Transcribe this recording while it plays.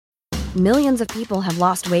Millions of people have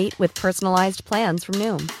lost weight with personalized plans from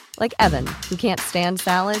Noom. Like Evan, who can't stand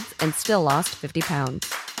salads and still lost 50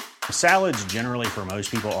 pounds. Salads generally for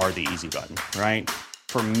most people are the easy button, right?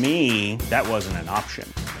 For me, that wasn't an option.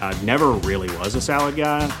 I never really was a salad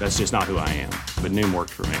guy. That's just not who I am. But Noom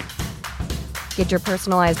worked for me. Get your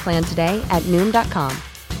personalized plan today at Noom.com.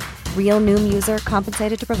 Real Noom user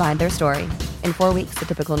compensated to provide their story. In 4 weeks, the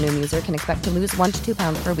typical Noom user can expect to lose 1 to 2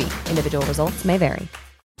 pounds per week. Individual results may vary.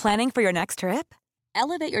 Planning for your next trip?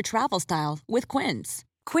 Elevate your travel style with Quince.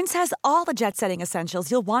 Quince has all the jet-setting essentials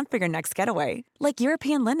you'll want for your next getaway, like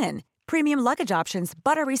European linen, premium luggage options,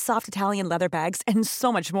 buttery soft Italian leather bags, and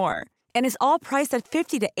so much more. And is all priced at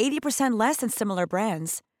 50 to 80% less than similar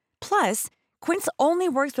brands. Plus, Quince only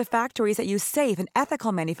works with factories that use safe and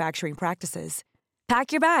ethical manufacturing practices.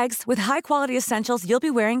 Pack your bags with high-quality essentials you'll be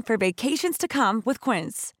wearing for vacations to come with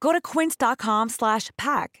Quince. Go to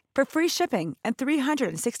quince.com/pack for free shipping and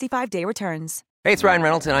 365-day returns. Hey, it's Ryan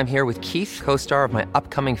Reynolds, and I'm here with Keith, co-star of my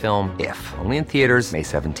upcoming film, If, only in theaters May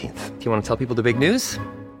 17th. Do you want to tell people the big news?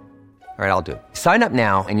 All right, I'll do it. Sign up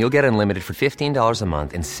now and you'll get unlimited for $15 a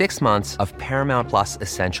month and 6 months of Paramount Plus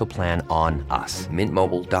Essential Plan on us.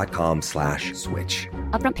 MintMobile.com/switch.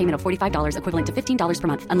 Upfront payment of $45 equivalent to $15 per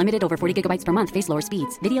month. Unlimited over 40 gigabytes per month. Face lower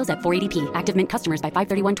speeds. Videos at 480p. Active Mint customers by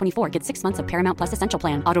 531.24 get 6 months of Paramount Plus Essential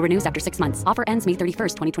Plan. Auto renews after 6 months. Offer ends May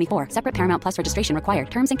 31st, 2024. Separate Paramount Plus registration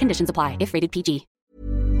required. Terms and conditions apply if rated PG.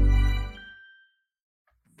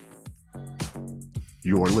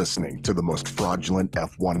 You're listening to the most fraudulent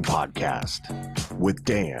F1 podcast with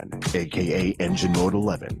Dan, a.k.a. Engine Mode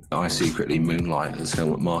 11. I secretly moonlight as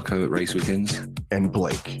Helmut Marko at race weekends. And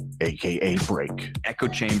Blake, a.k.a. Break. Echo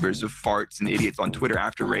chambers of farts and idiots on Twitter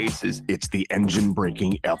after races. It's the Engine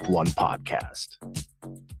Breaking F1 podcast.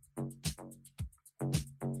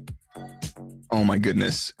 Oh my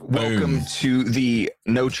goodness. Welcome to the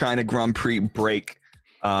No China Grand Prix break.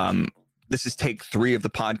 This is take 3 of the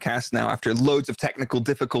podcast now after loads of technical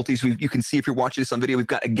difficulties. You can see if you're watching this on video, we've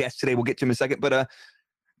got a guest today. We'll get to him in a second. But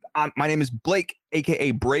my name is Blake,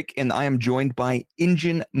 a.k.a. Break, and I am joined by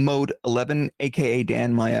Engine Mode 11, a.k.a.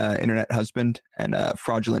 Dan, my internet husband and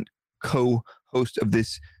fraudulent co-host of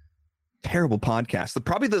this terrible podcast.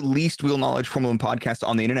 Probably the least wheel knowledge Formula 1 podcast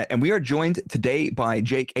on the internet. And we are joined today by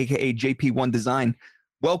Jake, a.k.a. JP1 Design.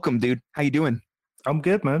 Welcome, dude. How you doing? I'm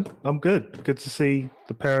good, man. I'm good. Good to see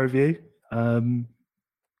the pair of you.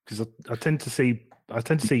 Because I tend to see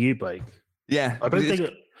you, Blake. Yeah, I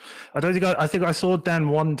think I saw Dan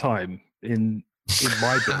one time in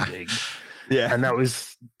my building. Yeah, and that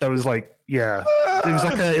was like, yeah,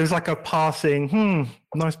 it was like a passing.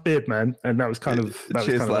 Nice beard, man. And that was kind of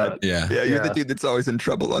that. Yeah, you're the dude that's always in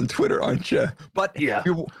trouble on Twitter, aren't you? But yeah,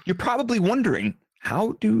 you're probably wondering,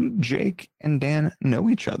 how do Jake and Dan know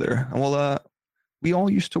each other? Well, we all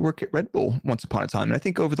used to work at Red Bull once upon a time. And I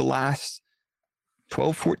think over the last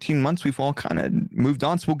 12, 14 months, we've all kind of moved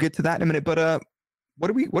on. So we'll get to that in a minute. But what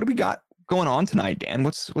do we got going on tonight, Dan?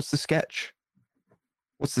 What's the sketch?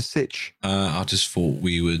 What's the sitch? I just thought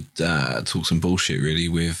we would talk some bullshit really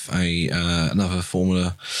with another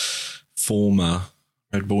former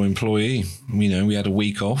Red Bull employee. You know, we had a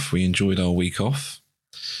week off. We enjoyed our week off.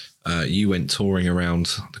 You went touring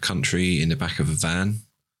around the country in the back of a van.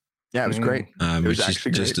 Yeah, it was great. It was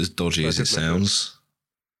just as dodgy as it sounds.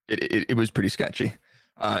 It was pretty sketchy.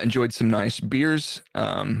 Enjoyed some nice beers.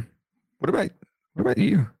 What about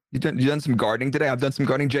you? You done some gardening today? I've done some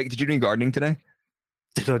gardening. Jake, did you do any gardening today?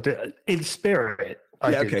 In spirit,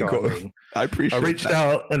 I did gardening. Cool. I reached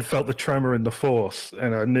out and felt the tremor in the force,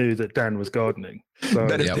 and I knew that Dan was gardening. So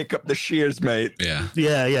better pick up the shears, mate.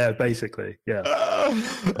 Yeah, basically, yeah.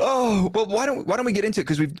 Well, why don't we get into it?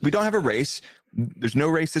 Because we don't have a race. There's no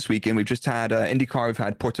race this weekend. We've just had IndyCar. We've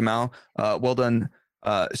had Portimao. Well done,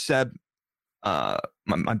 Seb. My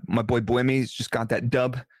boy Boemi's just got that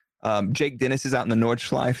dub. Jake Dennis is out in the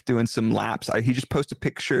Nordschleife doing some laps. He just posted a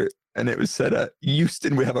picture and it was said,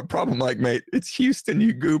 Houston, we have a problem. Like, mate, it's Houston,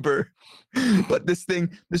 you goober. But this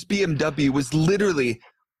BMW was literally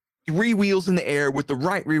 3 wheels in the air with the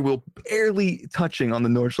right rear wheel barely touching on the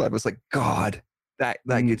Nordschleife. I was like, God, that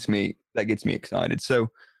gets me excited. So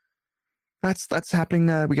that's happening.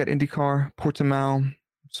 We got IndyCar, Portimao,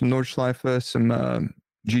 some Nordschleife, some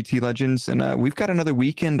GT Legends, and we've got another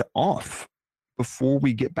weekend off before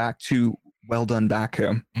we get back to well done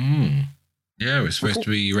Baku. Yeah, we're supposed to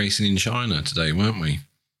be racing in China today, weren't we?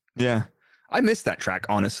 Yeah, I missed that track,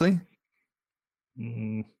 honestly.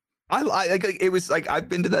 I like it was like I've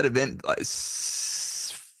been to that event like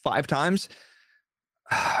 5 times.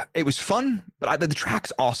 It was fun, but the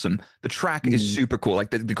track's awesome. The track is super cool.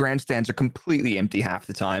 Like the grandstands are completely empty half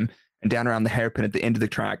the time, and down around the hairpin at the end of the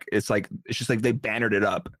track. It's just like they bannered it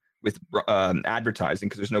up with advertising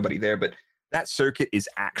because there's nobody there. But that circuit is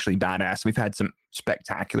actually badass. We've had some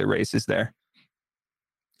spectacular races there.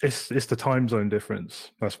 It's the time zone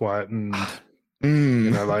difference. That's why. Yeah,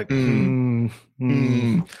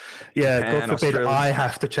 God forbid Australia. I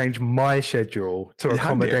have to change my schedule to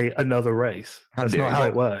accommodate another race. That's not how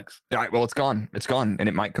it works. All right, well, it's gone, and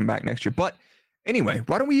it might come back next year. But anyway,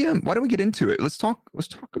 why don't we get into it? Let's talk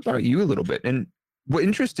about you a little bit. And what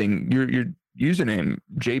interesting, your username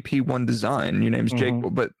JP1 Design. Your name's Jake,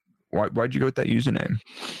 but why'd you go with that username?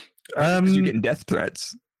 You're getting death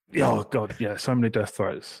threats. Oh God, yeah, so many death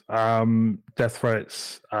threats. Fight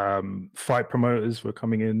promoters were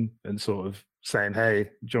coming in and sort of saying, "Hey,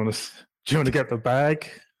 do you want to get the bag?"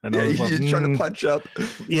 And I was like, trying to punch up.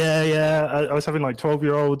 Yeah. I was having like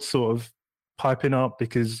 12-year-olds sort of piping up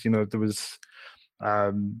because there was,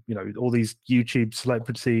 all these YouTube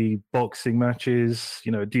celebrity boxing matches.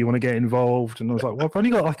 Do you want to get involved? And I was like, well, I've only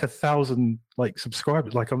got like 1,000 like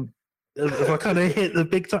subscribers. Like if I kind of hit the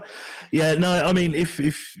big time. Yeah, no, I mean, if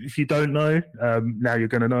you don't know, now you're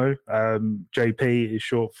going to know. JP is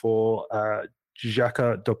short for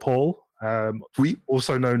Jacques de Paul,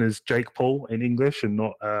 also known as Jake Paul in English and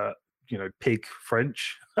not, pig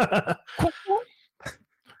French.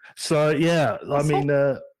 So, yeah, I mean,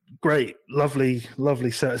 great, lovely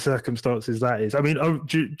set of circumstances that is. I mean,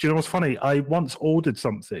 do you know what's funny? I once ordered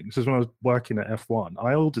something. This is when I was working at F1.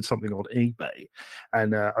 I ordered something on eBay,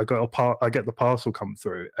 and I get the parcel come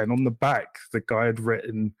through, and on the back, the guy had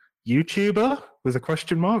written "YouTuber" with a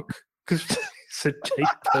question mark because it said Jake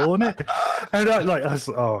Paul on it, and I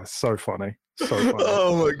was so funny. So funny.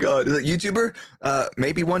 Oh my God. Is it YouTuber?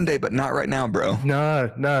 Maybe one day, but not right now, bro.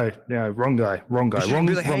 No, wrong guy. Wrong.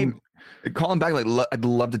 Hey, call him back. Like, I'd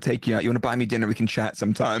love to take you out. You want to buy me dinner? We can chat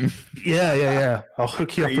sometime. Yeah. I'll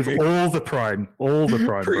hook you up with all the prime,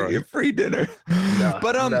 bro. Free dinner.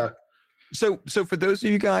 So for those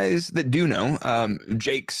of you guys that do know,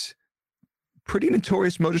 Jake's pretty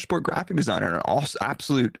notorious motorsport graphic designer and also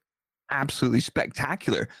absolutely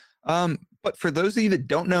spectacular. But for those of you that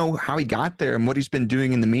don't know how he got there and what he's been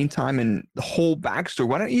doing in the meantime and the whole backstory,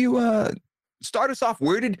 why don't you start us off?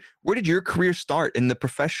 Where did your career start in the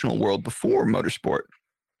professional world before motorsport?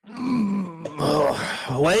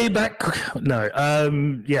 Way back. No.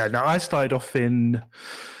 I started off working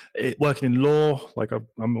in law. Like I've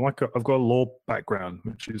got a law background,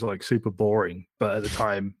 which is like super boring. But at the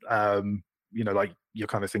time, like you're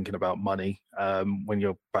kind of thinking about money. When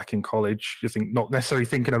you're back in college, not necessarily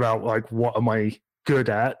thinking about like what am I good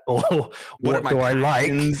at or what do I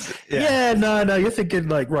like. No, you're thinking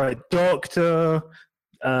like, right, doctor,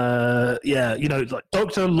 like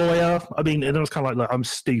doctor, lawyer. I mean, and it was kind of like I'm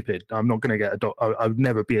stupid, I'm not going to get a doctor. I would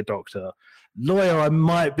never be a doctor. Lawyer, I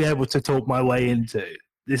might be able to talk my way into.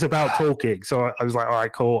 It's about talking. So I was like, all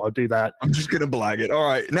right, cool, I'll do that. I'm just going to blag it. All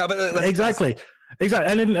right. No, but exactly.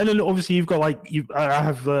 And then obviously you've got like I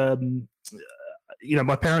have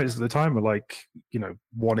my parents at the time were like,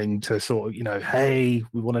 wanting to sort of, hey,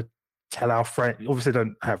 we want to tell our friends. Obviously, they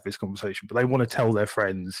don't have this conversation, but they want to tell their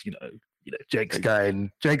friends, Jake's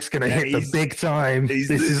going to hit the big time. This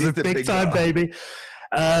is the big time, baby.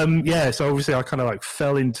 So obviously, I kind of like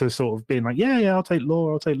fell into sort of being like, yeah, I'll take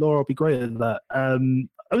law. I'll be great at that.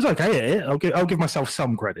 I was okay at it. I'll give myself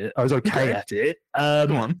some credit. I was okay at it.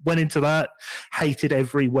 Went into that, hated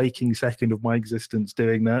every waking second of my existence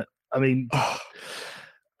doing that. I mean, I'm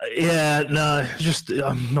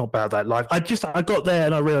not bad at that life. I got there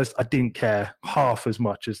and I realized I didn't care half as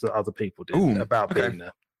much as the other people did about being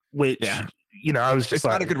there. Which, I was just it's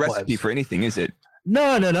not a good recipe for anything, is it?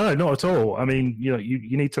 No, not at all. I mean,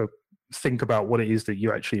 you need to think about what it is that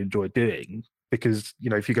you actually enjoy doing. Because,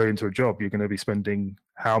 if you go into a job, you're going to be spending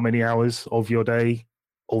how many hours of your day,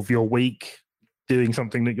 of your week, doing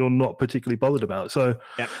something that you're not particularly bothered about. So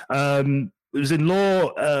it was in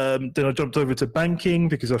law. Then I jumped over to banking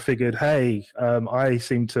because I figured, hey, I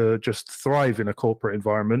seem to just thrive in a corporate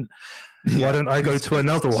environment. Why don't I go to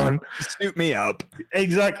another one? Scoop me up.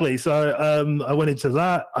 Exactly. So I went into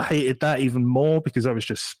that. I hated that even more because I was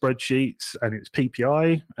just spreadsheets and it's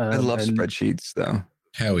PPI. I love spreadsheets, though.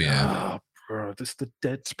 Hell yeah. Bro, this is the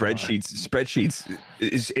dead spreadsheets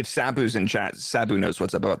is, if Sabu's in chat, Sabu knows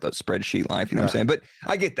what's up about the spreadsheet life, you know what I'm saying? But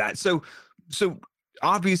I get that. So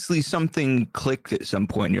obviously something clicked at some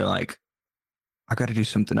point. You're like, I got to do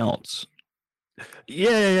something else.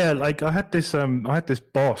 Yeah. Like I had this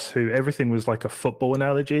boss who everything was like a football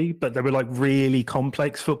analogy, but they were like really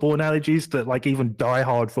complex football analogies that like even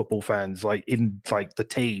diehard football fans, like in like the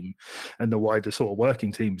team and the wider sort of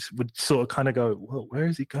working teams, would sort of kind of go, well, where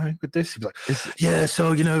is he going with this? He's like, yeah,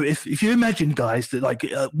 so you know, if you imagine, guys, that like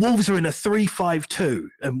Wolves are in a 3-5-2,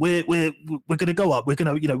 and we're gonna go up, we're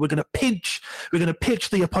gonna pinch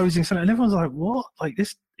the opposing center, and everyone's like, what? Like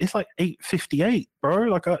this. It's like 8:58, bro.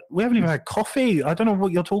 Like we haven't even had coffee. I don't know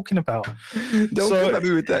what you're talking about. Don't come at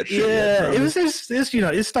me with that shit. Yeah, it was this,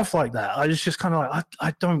 it's stuff like that. I was just kind of like,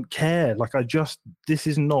 I don't care. Like this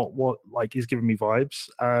is not what like is giving me vibes.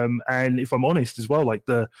 And if I'm honest as well, like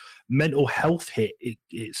the mental health hit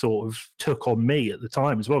it sort of took on me at the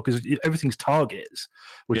time as well, because everything's targets,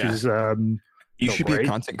 which is you should be a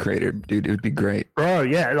content creator, dude. It would be great, bro.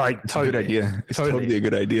 Yeah, like it's a good idea. It's totally a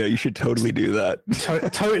good idea. You should totally do that.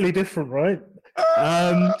 Totally different, right?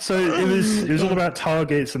 So it was all about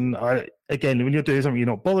targets, and again, when you're doing something you're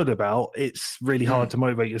not bothered about, it's really hard to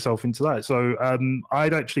motivate yourself into that. So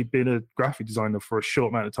I'd actually been a graphic designer for a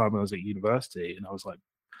short amount of time when I was at university, and I was like,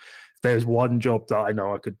 there's one job that I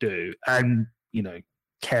know I could do and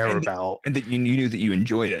care about, and that you knew that you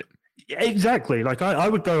enjoyed it. Exactly. Like I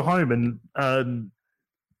would go home and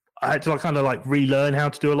I had to kind of like relearn how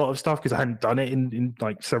to do a lot of stuff because I hadn't done it in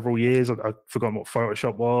like several years. I'd forgotten what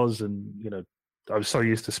Photoshop was, and I was so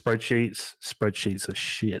used to spreadsheets. Spreadsheets are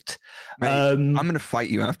shit. Mate, I'm gonna fight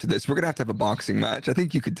you after this. We're gonna have to have a boxing match. I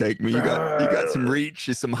think you could take me. You got some reach,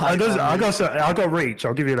 some height. I got reach.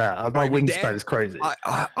 I'll give you that. My wingspan is crazy.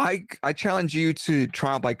 I challenge you to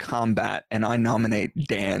trial by combat, and I nominate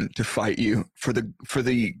Dan to fight you for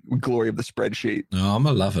the glory of the spreadsheet. No, I'm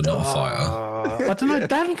a lover, not a fighter. I don't know.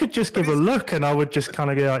 Dan could just give a look, and I would just kind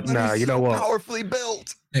of go like, "Nah, you know what? Powerfully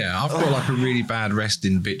built." Yeah, I've got like a really bad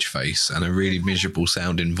resting bitch face and a really miserable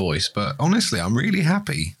sounding voice, but honestly, I'm really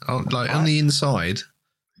happy. Like on the inside,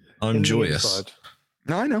 I'm joyous.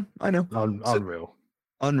 No, I know.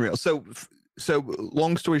 Unreal. So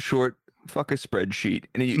long story short, fuck a spreadsheet,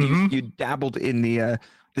 and you dabbled in the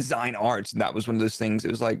design arts, and that was one of those things.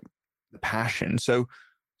 It was like the passion. So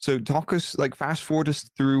talk us, like, fast forward us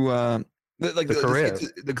through the career,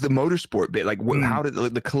 the motorsport bit. Like how did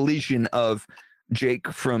the collision of Jake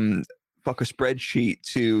from fuck a spreadsheet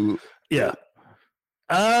to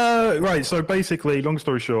right. So basically, long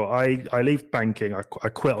story short, I leave banking. I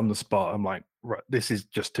quit on the spot. I'm like, right, this is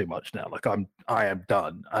just too much now. Like I am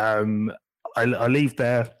done. I leave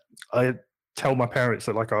there. I tell my parents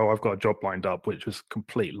that like, oh, I've got a job lined up, which was a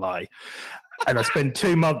complete lie. And I spend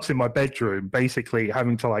 2 months in my bedroom basically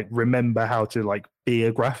having to like remember how to like be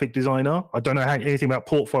a graphic designer. I don't know anything about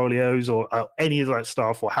portfolios or any of that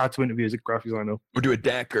stuff, or how to interview as a graphic designer. Or do a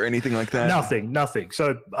deck or anything like that. Nothing.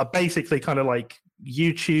 So I basically kind of like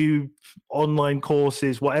YouTube, online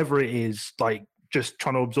courses, whatever it is, like just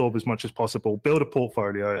trying to absorb as much as possible, build a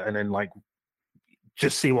portfolio, and then like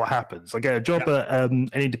just see what happens. I get a job at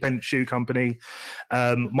an independent shoe company.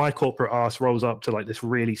 My corporate ass rolls up to like this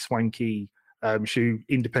really swanky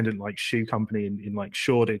independent like shoe company in like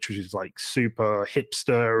Shoreditch, which is like super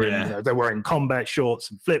hipster, and they're wearing combat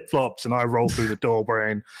shorts and flip-flops, and I roll through the door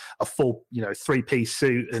wearing a full 3-piece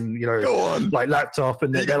suit and like laptop,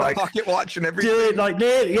 and they're like pocket watch and everything. I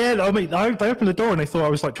mean, they opened the door and they thought I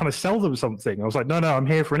was like trying to sell them something. I was like, no, I'm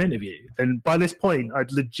here for an interview. And by this point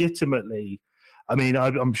I'd legitimately, I mean,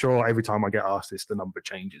 I'm sure every time I get asked this, the number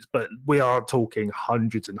changes, but we are talking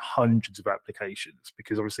hundreds and hundreds of applications,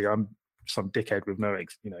 because obviously I'm some dickhead with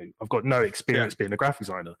I've got no experience being a graphic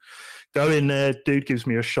designer. Go in there, dude gives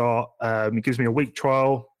me a shot. He gives me a week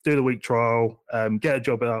trial, do the week trial, get a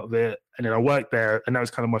job out of it, and then I worked there, and that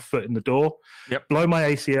was kind of my foot in the door. Blow my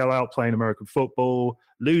ACL out playing American football,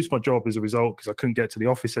 lose my job as a result because I couldn't get to the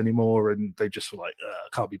office anymore, and they just were like,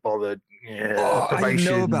 can't be bothered. I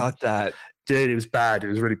know about that. Dude, it was bad. It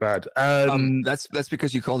was really bad. That's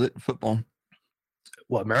because you called it football.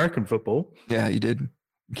 What, American football? Yeah, you did.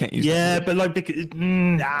 You can't use but like,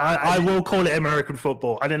 I will call it American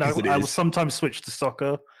football. I don't know. I will sometimes switch to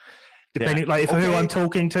soccer, depending who I'm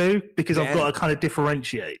talking to, because Dan, I've got to kind of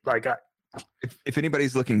differentiate. Like, if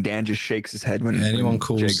anybody's looking, Dan just shakes his head when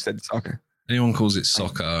Jake said soccer. Anyone calls it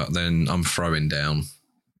soccer, then I'm throwing down.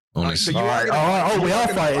 Honestly. We are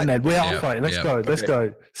fighting then. We are fighting. Let's go. Let's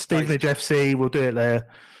go. Stevenage FC. We'll do it there.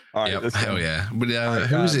 All right, hell yeah. But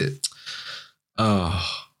who is it?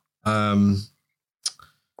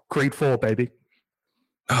 Creed 4, baby.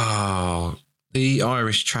 Oh, the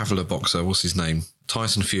Irish traveller boxer. What's his name?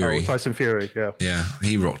 Tyson Fury. Tyson Fury, yeah. Yeah,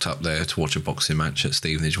 he rocked up there to watch a boxing match at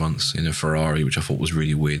Stevenage once in a Ferrari, which I thought was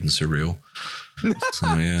really weird and surreal.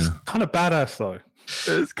 So, yeah. Kind of badass, though.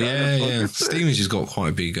 Yeah. Stevenage has got quite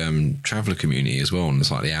a big traveller community as well, and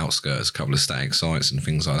it's like the outskirts, a couple of static sites and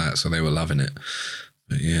things like that. So they were loving it.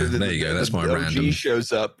 But yeah, there you go. That's my random. OG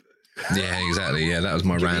shows up. Yeah, exactly. Yeah, that was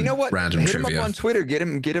my random Hit trivia. him up on Twitter. Get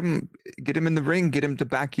him in the ring. Get him to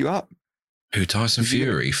back you up. Who, Tyson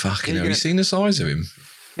Fury? Fucking hell. Have you seen the size of him?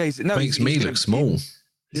 Yeah, makes me look small. Is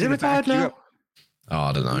he retired now? Oh,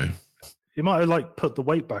 I don't know. He might have like put the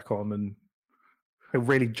weight back on and he'll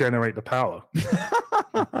really generate the power.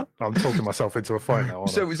 I'm talking myself into a fight now.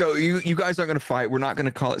 So you guys aren't going to fight. We're not going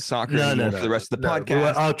to call it soccer for the rest of the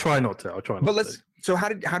podcast. I'll try not to. So how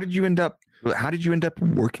did you end up? How did you end up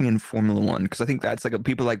working in Formula One? Because I think that's like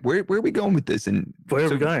people are like, where are we going with this? And where are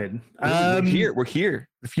we going? We're here.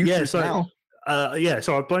 The future's now.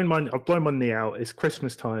 So I've blown my knee out. It's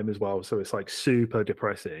Christmas time as well, so it's like super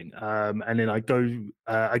depressing. And then I go,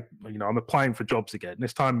 I'm applying for jobs again.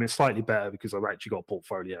 This time it's slightly better because I've actually got a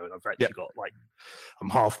portfolio and I've actually got I'm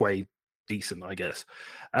halfway decent, I guess.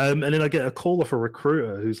 And then I get a call off a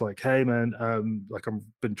recruiter who's like, "Hey man, I've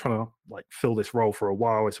been trying to fill this role for a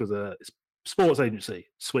while. It's with a sports agency.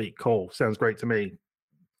 Sweet, cool, sounds great to me.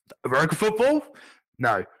 American football?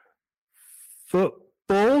 No.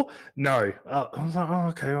 Football? No." I was like, "Oh,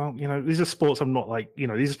 okay. Well, these are sports I'm not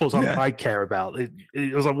these are sports I care about."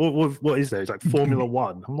 It was like, what is there? It's like Formula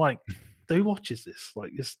One. I'm like, who watches this?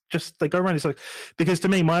 Like, it's just, they go around. It's like, because to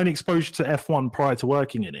me, my only exposure to F1 prior to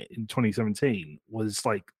working in it in 2017 was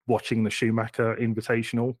like watching the Schumacher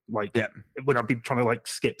Invitational. When I'd be trying to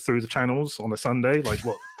skip through the channels on a Sunday,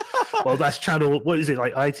 well, that's channel, what is it,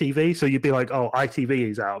 like ITV? So you'd be like, oh, ITV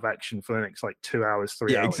is out of action for the next 2 hours,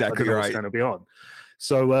 3 hours. Yeah, exactly right. It's going to be on.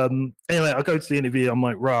 So anyway, I go to the interview. I'm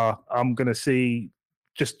like, I'm going to see,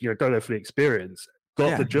 go there for the experience.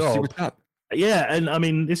 Got the job. See what's up. Yeah, and I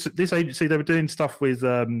mean, this agency, they were doing stuff with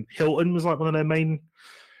Hilton was one of their main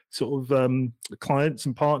sort of clients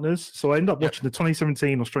and partners. So I ended up watching the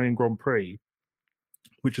 2017 Australian Grand Prix,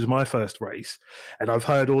 which was my first race, and I've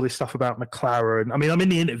heard all this stuff about McLaren. I mean, I'm in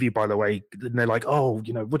the interview, by the way, and they're like, "Oh,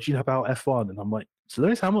 what do you know about F1?" And I'm like, "Is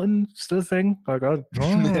Lewis Hamilton still a thing?" I don't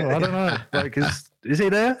know. Is he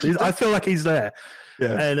there? I feel like he's there.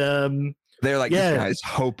 Yeah. And they're like, "This guy's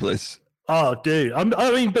hopeless." Oh, dude.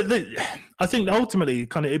 I think ultimately,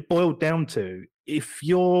 kind of, it boiled down to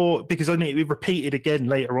because I mean, it repeated again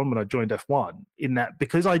later on when I joined F1. In that,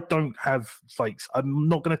 because I don't have I'm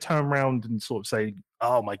not going to turn around and sort of say,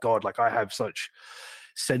 "Oh my god, I have such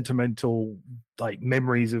sentimental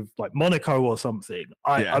memories of Monaco or something."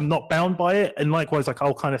 I'm not bound by it, and likewise,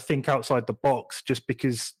 I'll kind of think outside the box just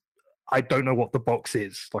because I don't know what the box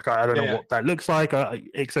is. I don't know what that looks like,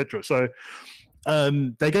 etc. So.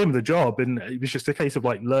 They gave me the job, and it was just a case of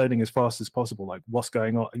learning as fast as possible, what's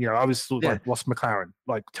going on. I was sort of what's McLaren?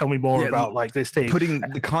 Tell me more about this team. Putting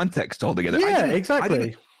the context all together. Yeah,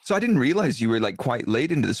 exactly. So I didn't realize you were quite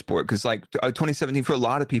late into the sport, because 2017 for a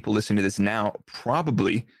lot of people listening to this now,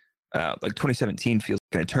 probably 2017 feels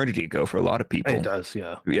like an eternity ago for a lot of people. It does,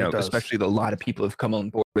 yeah. Especially a lot of people have come on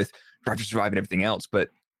board with Drive to Survive and everything else, but.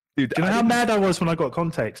 Dude, do you know how mad I was when I got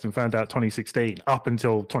context and found out 2016 up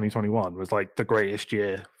until 2021 was the greatest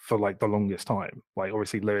year for the longest time?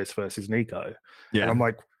 Obviously Lewis versus Nico. Yeah. And I'm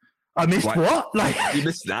like, I missed what? You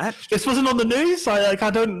missed that? This wasn't on the news. I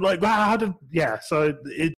don't how did, so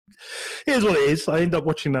it is what it is. I end up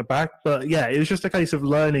watching that back, but yeah, it was just a case of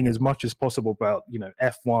learning as much as possible about,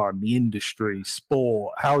 F1, the industry,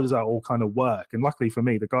 sport, how does that all kind of work? And luckily for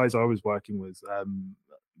me, the guys I was working with,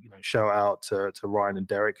 shout out to Ryan and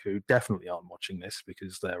Derek, who definitely aren't watching this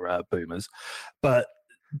because they're boomers, but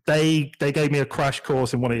they gave me a crash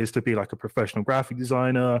course in what it is to be a professional graphic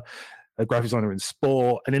designer, a graphic designer in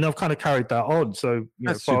sport, and then I've kind of carried that on. So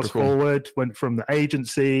fast forward, went from the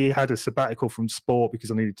agency, had a sabbatical from sport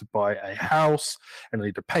because I needed to buy a house and I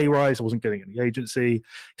needed a pay rise. I wasn't getting any agency.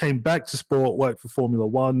 Came back to sport, worked for Formula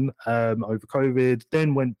One over COVID,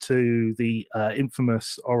 then went to the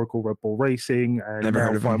infamous Oracle Red Bull Racing, and never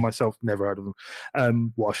heard of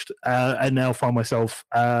them. Washed, and now find myself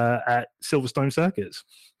at Silverstone Circuits.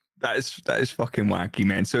 That is fucking wacky,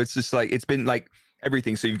 man. So it's just it's been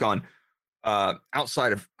everything. So you've gone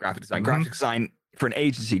outside of graphic design, graphic design for an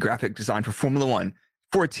agency, graphic design for Formula One,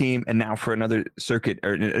 for a team, and now for another circuit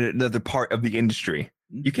or another part of the industry.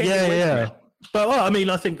 You can't. Yeah. But I mean,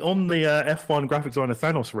 I think on the F1 graphic designer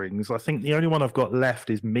Thanos rings, I think the only one I've got left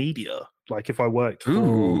is media. If I worked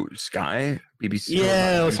for Sky,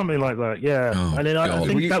 BBC, or something like that. Yeah, and then I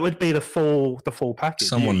think that would be the full package.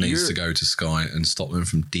 Someone needs to go to Sky and stop them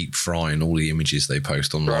from deep frying all the images they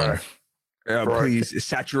post online. Please,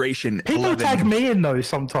 saturation. People 11. Tag me in those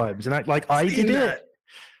sometimes, and act like I did it.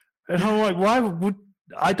 And I'm like, why would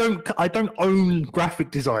I don't own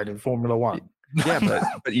graphic design in Formula One.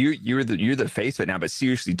 Yeah, but you're the face of it now. But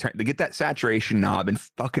seriously, to get that saturation knob and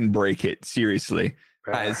fucking break it. Seriously,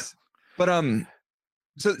 guys. But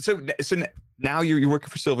so now you're working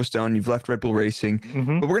for Silverstone. You've left Red Bull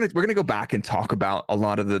Racing, but we're gonna go back and talk about a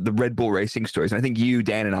lot of the Red Bull Racing stories. And I think you,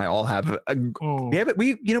 Dan, and I all have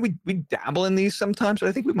we dabble in these sometimes. But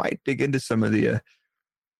I think we might dig into some of the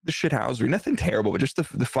shithousery. Nothing terrible, but just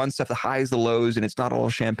the fun stuff, the highs, the lows, and it's not all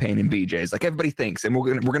champagne and BJs like everybody thinks. And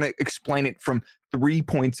we're gonna explain it from 3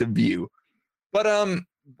 points of view. But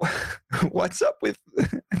what's up with?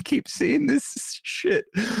 I keep seeing this shit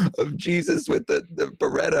of Jesus with the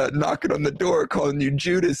Beretta knocking on the door, calling you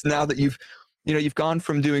Judas. Now that you've gone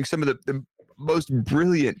from doing some of the most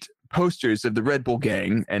brilliant posters of the Red Bull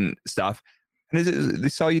gang and stuff, and they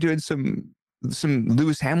saw you doing some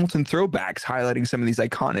Lewis Hamilton throwbacks, highlighting some of these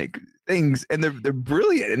iconic things, and they're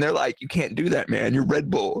brilliant. And they're like, you can't do that, man. You're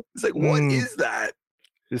Red Bull. It's like, what is that?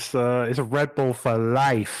 It's a Red Bull for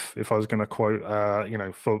life. If I was going to quote,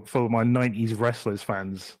 for my '90s wrestlers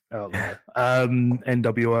fans out there,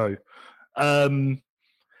 NWO.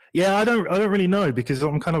 Yeah, I don't really know, because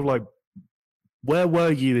I'm kind of like, where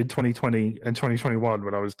were you in 2020 and 2021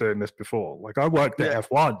 when I was doing this before? Like, I worked at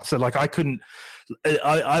F1, so like I couldn't.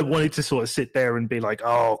 I wanted to sort of sit there and be like,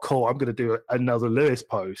 oh, cool, I'm going to do another Lewis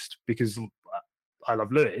post because I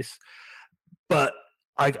love Lewis, but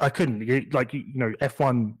I couldn't.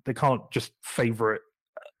 F1, they can't just favorite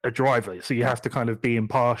a driver, so you have to kind of be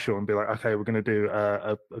impartial and be like, okay, we're going to do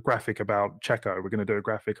a graphic about Checo, we're going to do a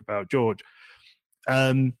graphic about George.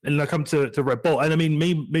 And I come to Red Bull, and I mean,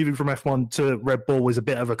 me moving from F1 to Red Bull was a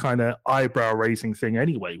bit of a kind of eyebrow raising thing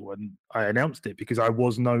anyway when I announced it, because I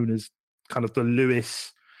was known as kind of the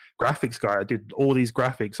Lewis graphics guy. I did all these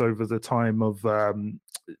graphics over the time of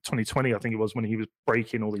 2020, I think it was, when he was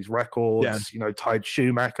breaking all these records, tied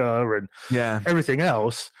Schumacher and everything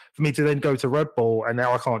else, for me to then go to Red Bull, and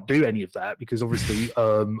now I can't do any of that because obviously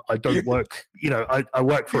I don't work, I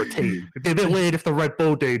work for a team. It'd be a bit weird if the Red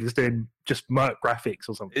Bull dude was doing just Merc graphics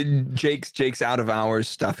or something. Jake's out of hours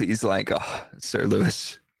stuff. He's like, oh, Sir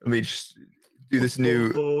Lewis, let me just do this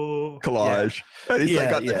new collage.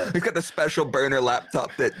 He's got the special burner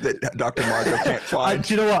laptop that Dr. Marco can't find.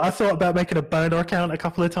 Do you know what? I thought about making a burner account a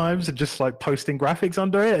couple of times and just like posting graphics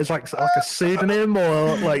under it. It's like a pseudonym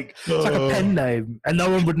or like it's like a pen name, and no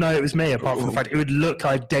one would know it was me apart from the fact it would look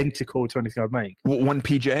identical to anything I'd make. One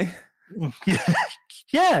PJ?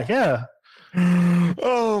 Yeah.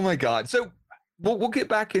 Oh my God. So we'll get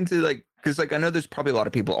back into because I know there's probably a lot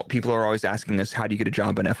of people are always asking us, how do you get a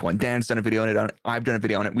job in F1? Dan's done a video on it. I've done a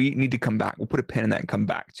video on it. We need to come back. We'll put a pin in that and come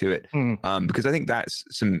back to it because I think that's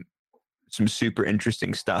some super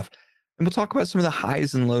interesting stuff. And we'll talk about some of the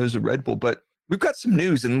highs and lows of Red Bull. But we've got some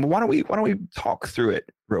news, and why don't we talk through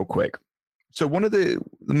it real quick? So one of the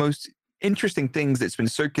most interesting things that's been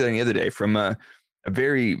circulating the other day from a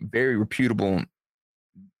very, very reputable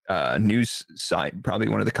news site, probably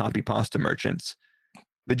one of the copy pasta merchants.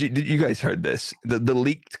 Did you guys heard this? The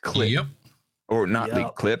leaked clip, or not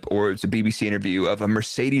leaked clip, or it's a BBC interview of a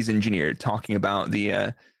Mercedes engineer talking about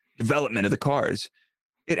the development of the cars.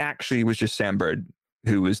 It actually was just Sam Bird,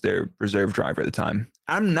 who was their reserve driver at the time.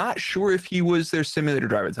 I'm not sure if he was their simulator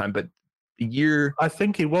driver at the time, but the year... I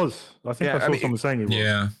think he was. I saw someone saying he was.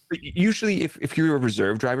 Yeah. But usually, if you're a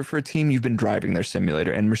reserve driver for a team, you've been driving their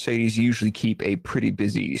simulator, and Mercedes usually keep a pretty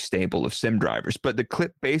busy stable of sim drivers. But the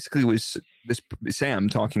clip basically was this Sam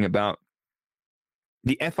talking about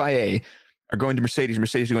the FIA are going to Mercedes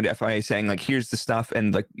are going to FIA saying, like, here's the stuff.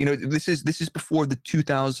 And like, this is before the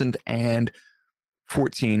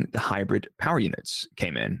 2014, the hybrid power units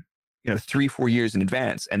came in, 3-4 years in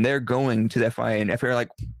advance. And they're going to the FIA, and FIA are like,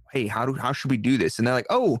 hey, how should we do this? And they're like,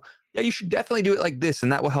 oh, yeah, you should definitely do it like this.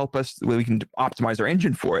 And that will help us, we can optimize our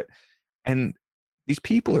engine for it. And these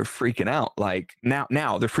people are freaking out. Like now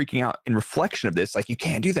they're freaking out in reflection of this. Like, you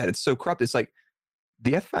can't do that. It's so corrupt. It's like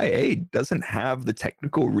the FIA doesn't have the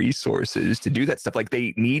technical resources to do that stuff. Like,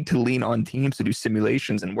 they need to lean on teams to do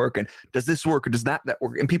simulations and work. And does this work, or does that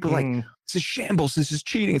work? And people are like, this is shambles. This is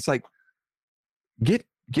cheating. It's like, get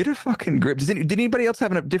a fucking grip. Did anybody else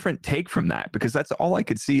have a different take from that? Because that's all I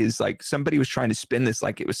could see is like somebody was trying to spin this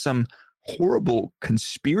like it was some horrible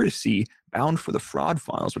conspiracy bound for the fraud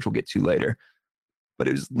files, which we'll get to later. But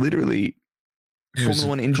it was literally Formula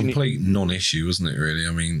One engineer. Complete non-issue, wasn't it, really?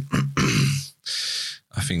 I mean,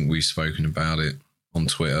 I think we've spoken about it on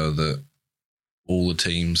Twitter that all the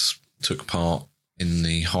teams took part in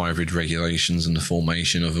the hybrid regulations and the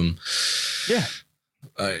formation of them. Yeah.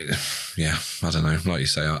 I don't know. Like you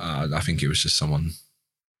say, I think it was just someone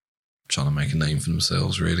trying to make a name for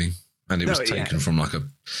themselves, really. And it was taken from like a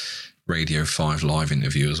Radio 5 live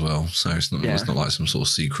interview as well. So it's not like some sort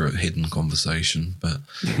of secret hidden conversation, but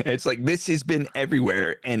it's like this has been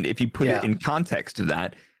everywhere. And if you put it in context of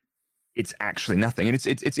that, it's actually nothing. And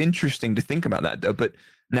it's interesting to think about that though. But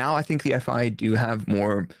now I think the FI do have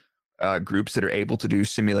more groups that are able to do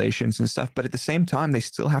simulations and stuff. But at the same time, they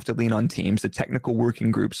still have to lean on teams. The technical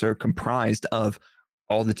working groups are comprised of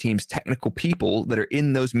all the team's technical people that are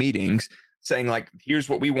in those meetings saying like, here's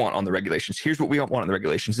what we want on the regulations. Here's what we don't want on the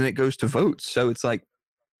regulations. And it goes to votes. So it's like,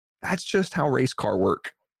 that's just how race car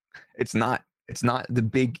work. It's not the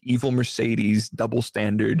big evil Mercedes double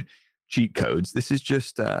standard cheat codes. This is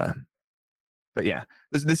just, but yeah,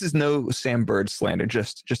 this is no Sam Bird slander,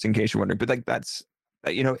 just in case you're wondering. But like that's,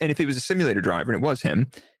 you know, and if he was a simulator driver, and it was him,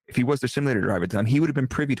 if he was their simulator driver at the time, he would have been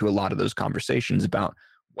privy to a lot of those conversations about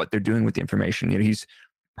what they're doing with the information. You know, he's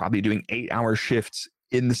probably doing 8-hour shifts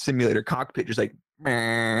in the simulator cockpit, just like,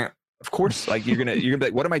 meh. Of course, like you're gonna be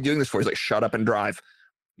like, what am I doing this for? He's like, shut up and drive.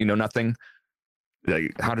 You know nothing.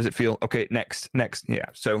 Like, how does it feel? Okay, next. Yeah.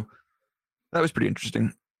 So that was pretty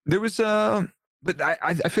interesting. There was but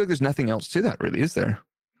I feel like there's nothing else to that really, is there?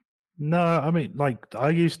 No, I mean, like I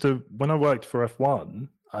used to, when I worked for F1,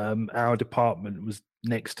 our department was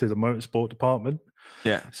next to the motorsport department.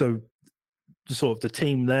 Yeah. So sort of the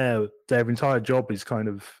team there, their entire job is kind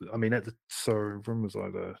of, I mean, when was I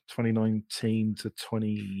there? 2019 to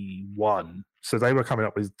 21. So they were coming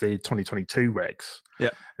up with the 2022 regs. Yeah.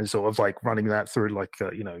 And sort of like running that through like,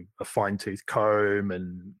 a fine tooth comb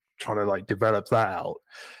and trying to like develop that out.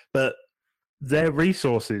 But their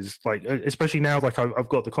resources, like, especially now, like I've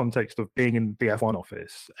got the context of being in the F1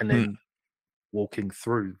 office and then walking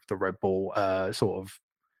through the Red Bull sort of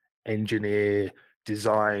engineer,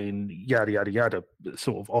 design, yada yada yada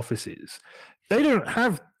sort of offices. They don't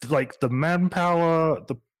have like the manpower,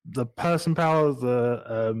 the person power,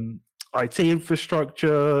 the IT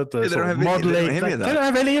infrastructure, the sort of modeling. They don't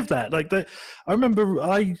have any of that. Like I remember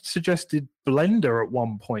I suggested Blender at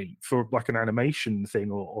one point for like an animation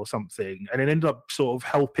thing or something, and it ended up sort of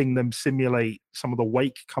helping them simulate some of the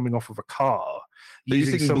wake coming off of a car. They're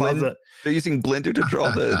using Blender to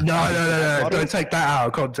draw the. No. Don't take that out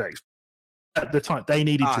of context. At the time, they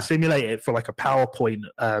needed to simulate it for like a PowerPoint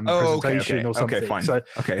presentation or something. Okay, fine. So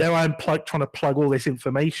there I'm trying to plug all this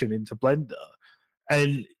information into Blender.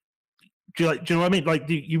 And do you know what I mean? Like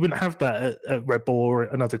you wouldn't have that at Red Bull or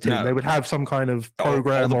another team. No. They would have some kind of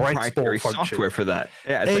program or export function. Software for that.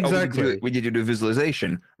 Yeah, exactly. Like, we need to do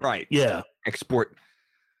visualization. Right. Yeah. Export.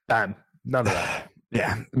 Bam. None of that.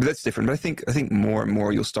 Yeah, but that's different. But I think more and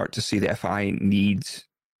more you'll start to see the FI needs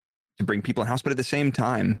to bring people in house. But at the same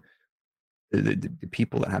time, the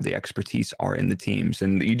people that have the expertise are in the teams,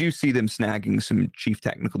 and you do see them snagging some chief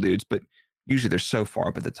technical dudes, but usually they're so far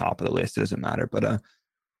up at the top of the list it doesn't matter. But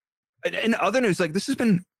in other news, like this has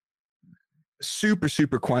been a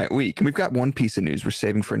super quiet week, and we've got one piece of news we're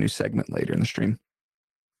saving for a new segment later in the stream.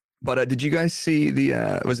 But did you guys see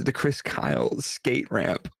the was it the Chris Kyle skate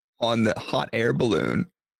ramp on the hot air balloon?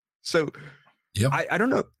 So yep. I don't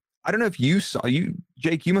know. I don't know if you saw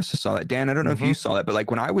Jake, you must have saw that. Dan, I don't know if you saw that, but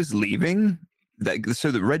like when I was leaving,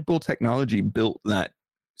 so the Red Bull technology built that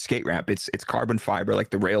skate ramp. It's carbon fiber,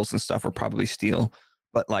 like the rails and stuff are probably steel,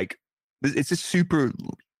 but like it's a super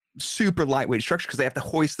lightweight structure because they have to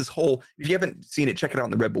hoist this whole, if you haven't seen it, check it out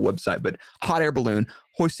on the Red Bull website, but hot air balloon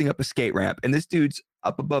hoisting up a skate ramp. And this dude's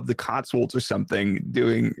up above the Cotswolds or something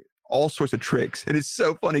doing all sorts of tricks. And it's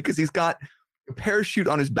so funny because he's got a parachute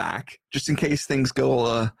on his back just in case things go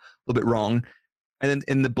a little bit wrong, and then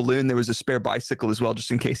in the balloon there was a spare bicycle as well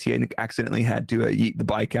just in case he accidentally had to yeet the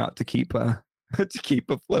bike out to keep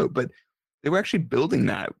afloat. But they were actually building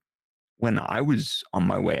that when I was on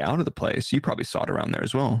my way out of the place. You probably saw it around there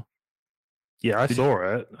as well. Yeah, I saw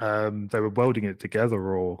it. They were welding it together,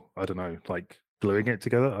 or I don't know, like gluing it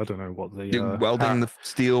together. I don't know what the welding the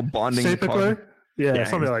steel, bonding super glue. Yeah,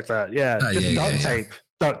 something like that. Yeah, just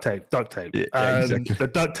duct tape. Yeah, exactly. The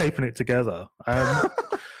duct taping it together.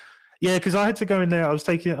 Yeah, because I had to go in there. I had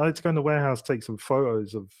to go in the warehouse, take some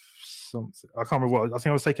photos of something. I can't remember what. I think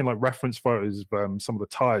I was taking like reference photos of some of the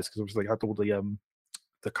tires because obviously they had all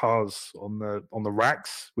the cars on the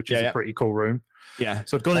racks, which is a pretty cool room. Yeah.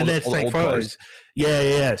 So I'd gone in there to take photos.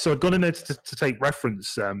 Yeah. So I'd gone in there to take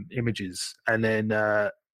reference images, and then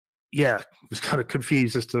was kind of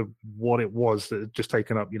confused as to what it was that had just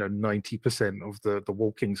taken up 90% of the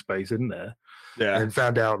walking space in there. Yeah. And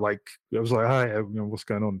found out like I was like, hi, what's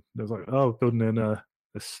going on? It was like, oh, building in a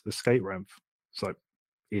skate ramp. It's like,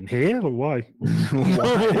 in here or why?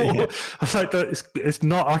 I was like, it's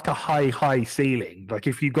not like a high ceiling. Like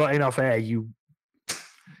if you got enough air,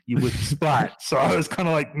 you would splat. So I was kind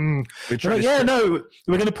of like, They're like, yeah, no,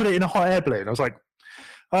 we're going to put it in a hot air balloon. I was like,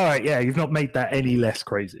 all right, yeah, you've not made that any less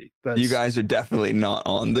crazy. You guys are definitely not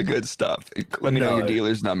on the good stuff. Let me know your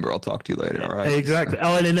dealer's number. I'll talk to you later. All right. Exactly.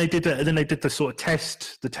 Oh, and then they did the sort of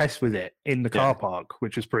test with it in the car park,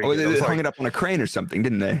 which was pretty. Oh, good. they hung it up on a crane or something,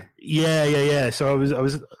 didn't they? Yeah. So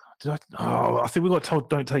I think we got told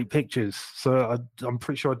don't take pictures. So I'm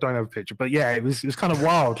pretty sure I don't have a picture. But yeah, it was kind of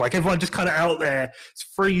wild. Like everyone just kind of out there. It's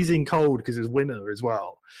freezing cold because it's winter as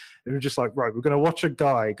well. And we're just like, right, we're going to watch a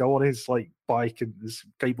guy go on his like bike and his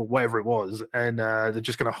cable, whatever it was, and they're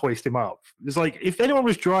just going to hoist him up. It's like if anyone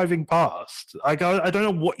was driving past, I don't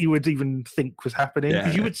know what you would even think was happening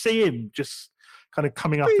because you would see him just kind of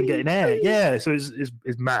coming up and getting air. Yeah, so it's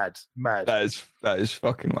mad. That is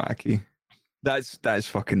fucking wacky. That is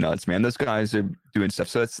fucking nuts, man. Those guys are doing stuff.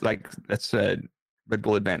 So that's Red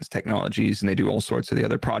Bull Advanced Technologies, and they do all sorts of the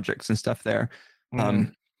other projects and stuff there.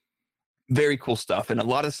 Very cool stuff, and a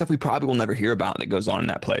lot of stuff we probably will never hear about that goes on in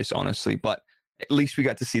that place, honestly. But at least we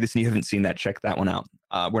got to see this, and you haven't seen that. Check that one out.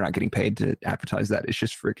 We're not getting paid to advertise that. It's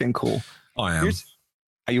just freaking cool. I am.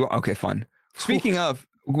 Are you okay? Fun. Speaking of,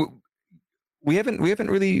 we haven't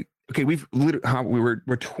really. Okay, we're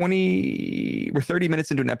 30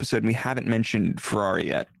 minutes into an episode, and we haven't mentioned Ferrari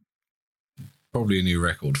yet. Probably a new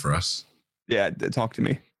record for us. Yeah, talk to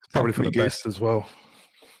me. Probably for the best as well.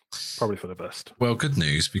 Probably for the best. Well, good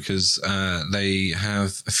news because they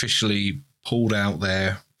have officially pulled out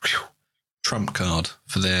their trump card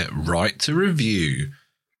for their right to review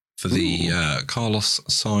for the Carlos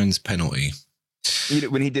Sainz penalty.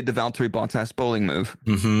 When he did the Valtteri Bottas bowling move.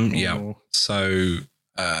 Yeah. So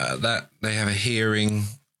that they have a hearing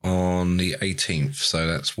on the 18th. So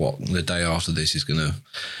that's what the day after this is going to.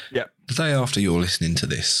 Yeah. The day after you're listening to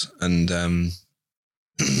this. And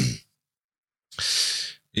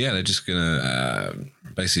yeah, they're just going to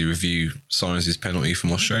basically review Sainz's penalty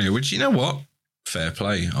from Australia, which, you know what? Fair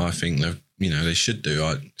play. I think they should do.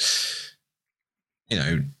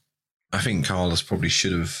 I think Carlos probably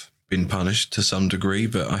should have been punished to some degree,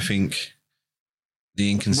 but I think the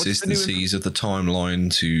inconsistencies of the timeline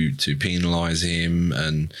to penalise him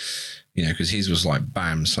and, because his was like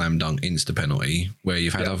bam, slam dunk, insta penalty, where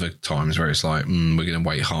you've had other times where it's like, we're going to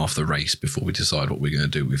wait half the race before we decide what we're going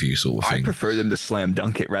to do with you sort of thing. I prefer them to slam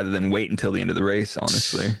dunk it rather than wait until the end of the race,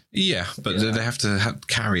 honestly. Yeah, but they have to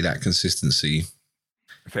carry that consistency.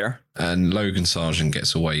 Fair. And Logan Sargent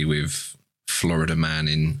gets away with Florida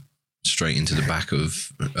Man straight into the back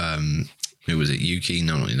of who was it? Yuki?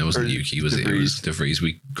 No, it wasn't Yuki. Was it? It was De Vries.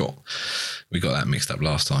 We got that mixed up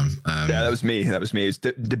last time. Yeah, that was me. It was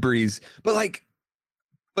De Vries. But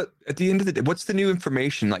at the end of the day, what's the new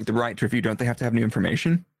information? Like the right to review? Don't they have to have new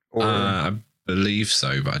information? Or I believe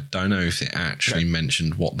so, but I don't know if it actually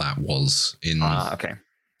mentioned what that was in. Okay.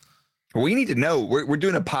 Well, we need to know. We're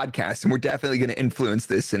doing a podcast, and we're definitely going to influence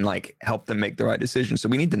this and like help them make the right decision. So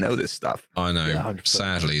we need to know this stuff. I know. Yeah,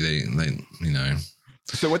 sadly, they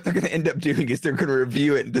So what they're going to end up doing is they're going to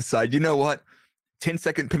review it and decide, you know what,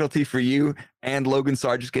 10-second penalty for you, and Logan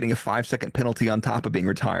Sargent's getting a 5-second penalty on top of being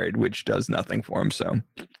retired, which does nothing for him. So,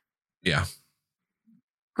 yeah,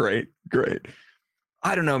 great.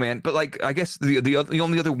 I don't know, man, but like I guess the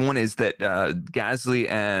only other one is that Gasly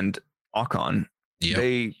and Ocon,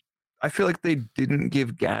 I feel like they didn't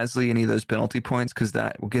give Gasly any of those penalty points because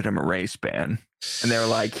that will get him a race ban, and they were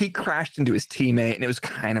like he crashed into his teammate, and it was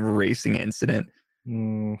kind of a racing incident.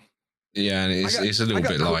 Yeah, and it's a little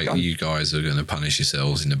bit like you guys are going to punish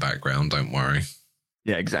yourselves in the background. Don't worry.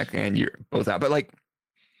 Yeah, exactly. And you're both out. But like,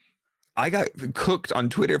 I got cooked on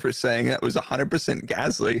Twitter for saying that was 100%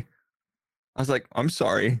 Gasly. I was like, I'm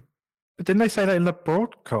sorry. But didn't they say that in the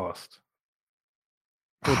broadcast?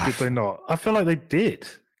 Or did they not? I feel like they did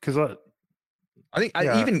because I think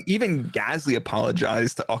even Gasly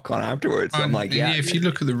apologized to Ocon afterwards. So I'm like, yeah. If you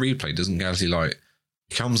look at the replay, doesn't Gasly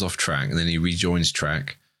he comes off track and then he rejoins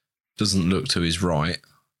track, doesn't look to his right,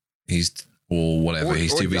 he's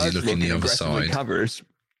too busy looking the other side. Covers.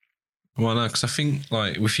 Well, no, because I think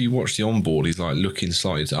if you watch the onboard, he's looking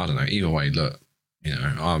slightly. I don't know. Either way, look,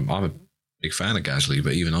 I'm a big fan of Gasly,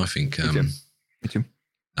 but even I think Me too.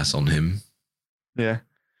 That's on him. Yeah.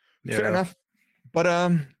 Fair enough. But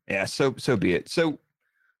so be it. So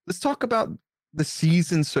let's talk about the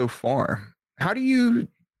season so far. How do you?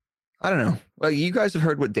 I don't know. Well, you guys have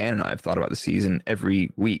heard what Dan and I have thought about the season every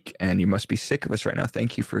week, and you must be sick of us right now.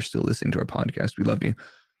 Thank you for still listening to our podcast. We love you.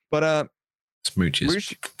 But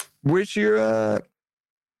smooches. Where's your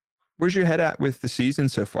head at with the season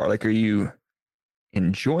so far? Like, are you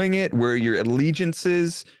enjoying it? Where are your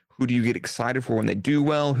allegiances? Who do you get excited for when they do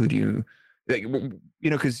well? Who do you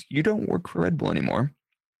because you don't work for Red Bull anymore.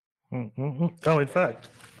 Oh, in fact.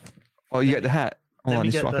 Oh, you got the hat. Hold on,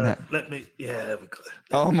 he's swapping hat. There we go.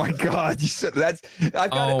 Oh my God! You said that's.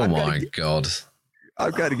 God!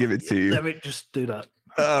 I've got to give it to you. Let me just do that.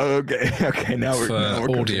 Oh, okay. Okay, now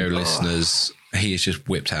we're audio listeners. He has just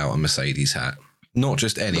whipped out a Mercedes hat, not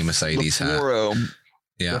just any Mercedes hat.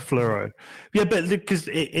 Yeah, the fluoro. Yeah, but because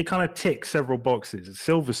it kind of ticks several boxes. It's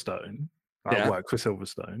Silverstone. I work for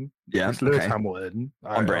Silverstone. Yeah, it's Lewis Hamilton.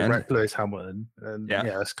 On brand. Lewis Hamilton, and yeah,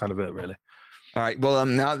 that's kind of it, really. All right. Well,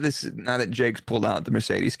 now that Jake's pulled out the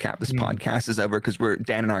Mercedes cap, this podcast is over because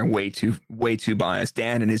Dan and I are way too biased.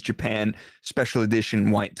 Dan in his Japan special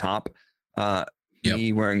edition white top.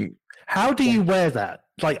 Me wearing. How do you wear that?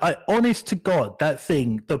 Like, honest to God, that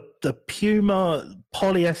thing, the Puma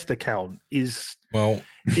polyester count is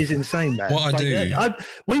insane, man. What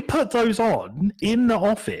we put those on in the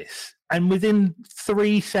office, and within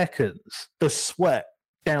 3 seconds, the sweat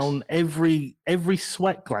down every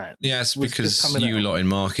sweat gland. Yes, because you lot in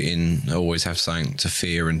marketing always have something to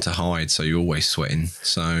fear and to hide, so you're always sweating.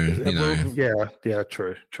 So yeah,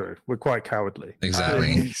 true. We're quite cowardly.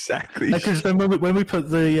 Exactly. Exactly. Because then when we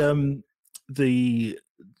put the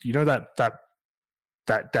you know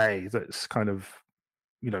that day that's kind of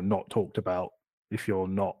not talked about if you're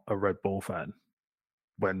not a Red Bull fan,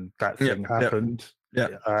 when that thing happened.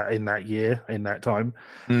 In that year, in that time,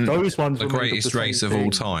 those ones the greatest race of all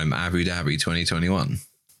time, Abu Dhabi 2021.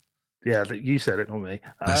 Yeah, you said it, not me.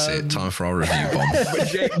 That's it. Time for our review bomb. But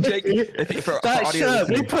Jake, that shirt,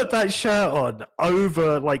 we put that shirt on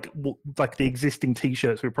over like the existing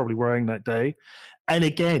T-shirts we were probably wearing that day, and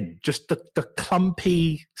again, just the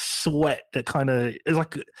clumpy sweat that kind of is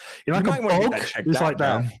like a bog. It's like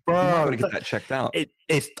that, bro. You want to get that checked out.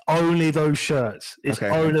 It's only those shirts. It's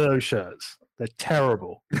only those shirts. They're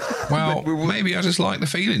terrible. Well, maybe I just like the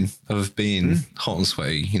feeling of being hot and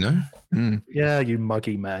sweaty, Yeah, you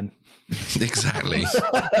muggy man. Exactly.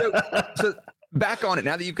 So back on it,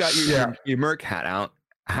 now that you've got your Merc hat out,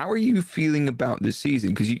 how are you feeling about this season?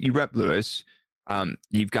 Because you rep Lewis.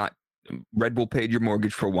 You've got Red Bull paid your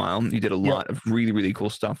mortgage for a while. You did a lot of really, really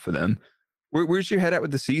cool stuff for them. Where's your head at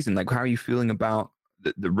with the season? Like, how are you feeling about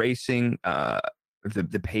the racing,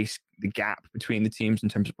 the pace, the gap between the teams in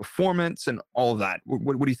terms of performance and all of that?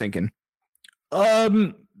 What are you thinking?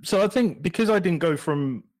 So I think because I didn't go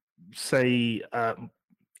from, say,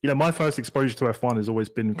 my first exposure to F1 has always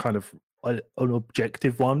been kind of an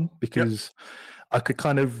objective one, because I could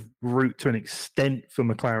kind of root to an extent for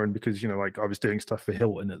McLaren because, like I was doing stuff for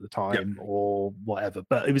Hilton at the time or whatever,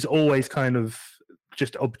 but it was always kind of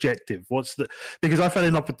just objective. Because I fell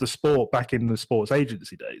in love with the sport back in the sports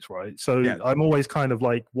agency days, right? So I'm always kind of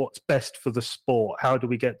like, what's best for the sport? How do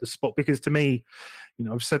we get the sport? Because to me,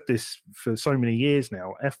 I've said this for so many years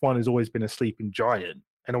now, F1 has always been a sleeping giant.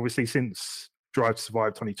 And obviously since Drive to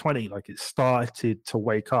Survive 2020, like, it started to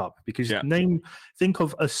wake up, because think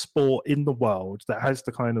of a sport in the world that has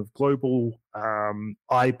the kind of global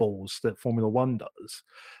eyeballs that Formula One does,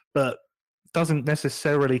 but doesn't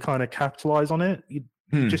necessarily kind of capitalize on it. You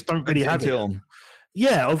just don't really have it.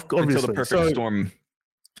 Yeah, obviously. Until the perfect storm.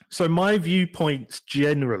 So my viewpoints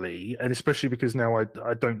generally, and especially because now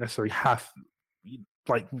I don't necessarily have,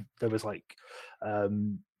 like, there was like,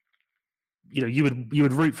 you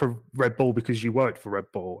would root for Red Bull because you worked for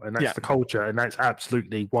Red Bull, and that's the culture, and that's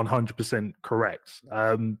absolutely 100% correct.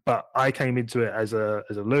 But I came into it as a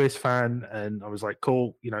Lewis fan, and I was like,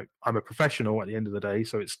 cool, I'm a professional at the end of the day,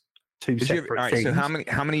 so it's two separate things. So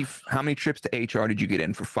how many trips to HR did you get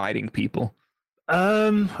in for fighting people? I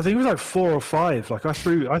think it was like 4 or 5. Like I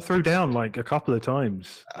threw down like a couple of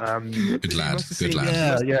times. Good lad. Good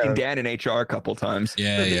lad. Yeah. Dan in HR a couple of times.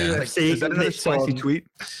 Yeah. Like, is that another spicy tweet?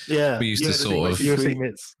 Yeah. We used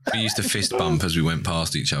to fist bump as we went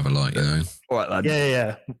past each other, like, All right, lad.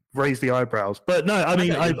 Yeah. Raise the eyebrows. But no, I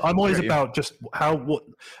mean, I'm always about just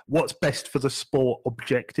what's best for the sport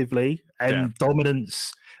objectively, and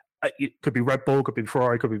dominance. It could be Red Bull, could be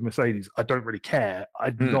Ferrari, could be Mercedes. I don't really care.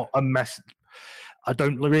 I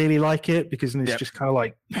don't really like it, because then it's just kind of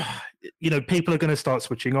like, people are going to start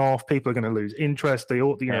switching off. People are going to lose interest.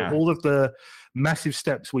 All of the massive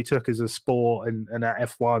steps we took as a sport and at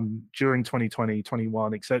F1 during 2020,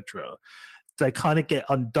 21, etc., they kind of get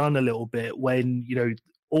undone a little bit when,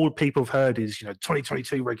 all people have heard is,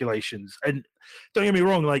 2022 regulations. And don't get me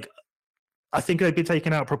wrong, like, I think they've been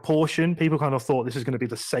taken out of proportion. People kind of thought this is going to be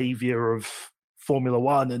the savior of Formula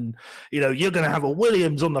One, and you're going to have a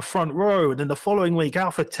Williams on the front row, and then the following week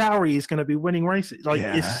AlphaTauri is going to be winning races. Like,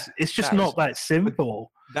 it's just not that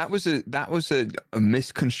simple. That was a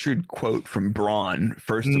misconstrued quote from Braun,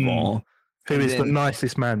 first of all, Who is the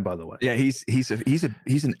nicest man, by the way? Yeah, he's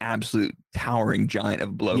an absolute towering giant of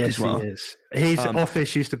a bloke as well. Yes, he is. His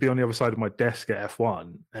office used to be on the other side of my desk at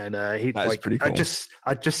F1, and he like pretty cool.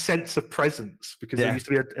 I just sense a presence because there used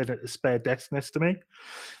to be a spare desk next to me,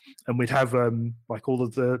 and we'd have like all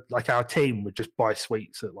of the like our team would just buy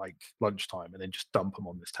sweets at like lunchtime and then just dump them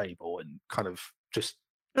on this table and kind of just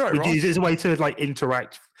use it as a way to like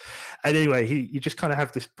interact. And anyway, you just kind of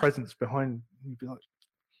have this presence behind. You'd be like,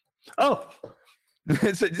 oh.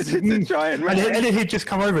 it's a giant man. And then he'd just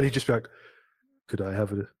come over and he'd just be like, could I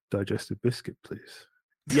have a digestive biscuit, please?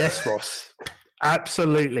 Yes, Ross.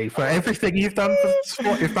 Absolutely. For everything you've done for the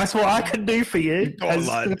sport, if that's what I can do for you. Go on,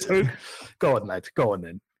 lad. Go on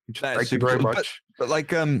then. Thank you very much. But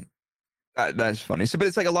like, that's funny. So, but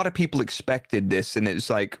it's like a lot of people expected this, and it's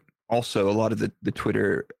like also a lot of the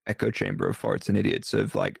Twitter echo chamber of farts and idiots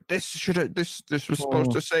of like, this was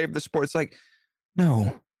supposed to save the sport. It's like,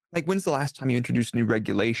 no. Like, when's the last time you introduced new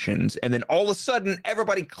regulations and then all of a sudden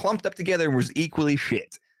everybody clumped up together and was equally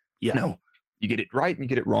shit? Yeah. No, you get it right and you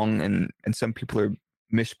get it wrong. And some people are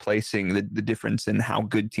misplacing the difference in how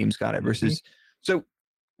good teams got it versus. So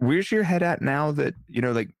where's your head at now that, you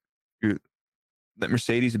know, like that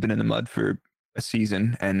Mercedes have been in the mud for a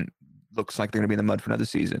season and looks like they're going to be in the mud for another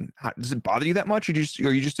season? Does it bother you that much? Or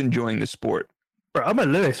are you just enjoying the sport? Bro, I'm a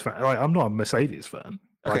Lewis fan. Like, I'm not a Mercedes fan.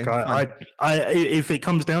 Like I, if it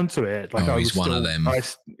comes down to it, like he's one of them.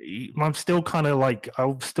 I'm still kind of like,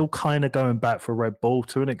 I'm still kind of going back for Red Bull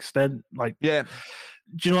to an extent. Like, yeah,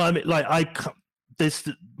 do you know what I mean? Like, there's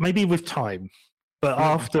maybe with time, but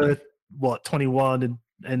after 21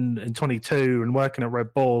 and 22 and working at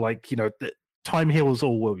Red Bull, like, you know, time heals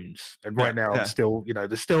all wounds. And right now, I'm still, you know,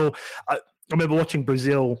 there's still. I remember watching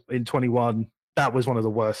Brazil in 21. That was one of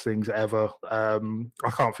the worst things ever. I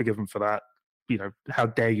can't forgive them for that. You know, how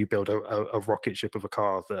dare you build a rocket ship of a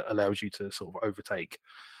car that allows you to sort of overtake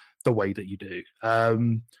the way that you do?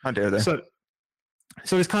 How dare they? So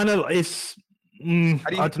it's kind of I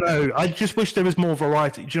don't know. I just wish there was more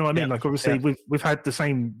variety. Do you know what I mean? Like, obviously, we've had the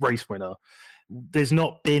same race winner. There's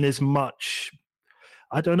not been as much.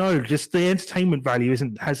 I don't know. Just the entertainment value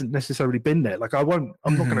hasn't necessarily been there. Like, I'm not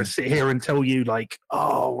going to sit here and tell you like,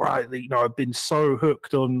 oh right, you know, I've been so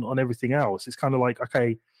hooked on everything else. It's kind of like,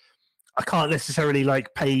 okay, I can't necessarily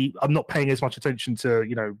I'm not paying as much attention to,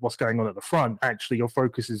 you know, what's going on at the front. Actually,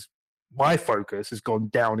 my focus has gone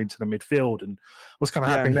down into the midfield and what's kind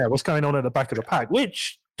of happening there, what's going on at the back of the pack,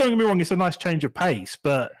 which, don't get me wrong, it's a nice change of pace,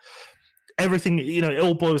 but everything, you know, it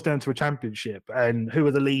all boils down to a championship and who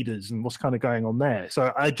are the leaders and what's kind of going on there.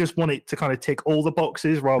 So I just want it to kind of tick all the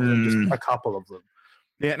boxes rather than just a couple of them.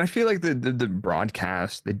 Yeah. And I feel like the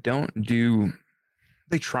broadcast,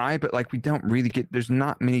 they try, but like we don't really there's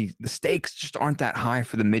not many, the stakes just aren't that high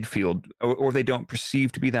for the midfield, or they don't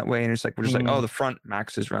perceive to be that way. And it's like, we're just like, oh, the front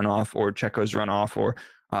Max has run off, or Checo's run off, or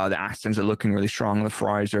the Astons are looking really strong, the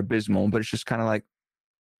Ferraris are abysmal, but it's just kind of like,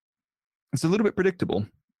 it's a little bit predictable.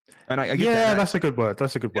 And I get that. That's a good word.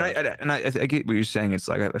 That's a good word. And I get what you're saying. It's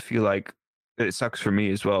like, I feel like it sucks for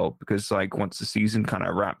me as well, because like once the season kind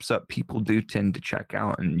of wraps up, people do tend to check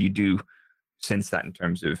out, and you do sense that in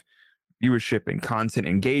terms of viewership and content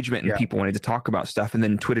engagement and people wanting to talk about stuff. And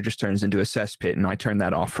then Twitter just turns into a cesspit, and I turn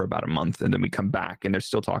that off for about a month, and then we come back and they're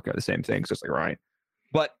still talking about the same thing. So it's like, all right.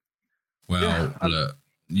 But look,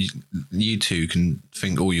 you two can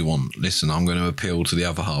think all you want. Listen, I'm going to appeal to the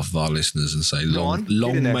other half of our listeners and say, long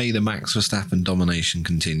may the Max Verstappen domination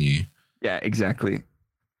continue. Yeah, exactly.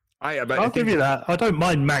 I'll give you that. I don't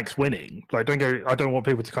mind Max winning. Like, I don't want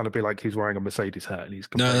people to kind of be like, he's wearing a Mercedes hat and he's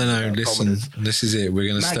no. Listen, this is it. We're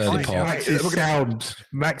going to stir the pot.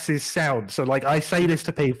 Max is sound. So like, I say this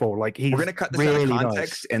to people, like, he's we're going to cut this really out of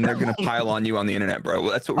context, and they're going to pile on you on the internet, bro.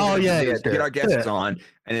 Well, that's what we're going to do. Get our guests on,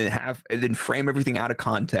 and then frame everything out of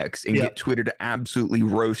context and get Twitter to absolutely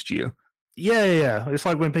roast you. Yeah. It's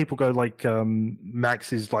like when people go like,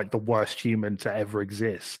 Max is like the worst human to ever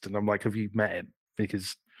exist, and I'm like, have you met him?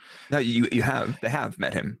 Because no, you have. They have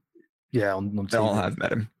met him. Yeah, on TV. They all have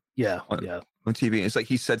met him. Yeah, on TV. It's like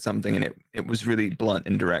he said something, and it was really blunt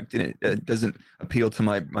and direct, and it doesn't appeal to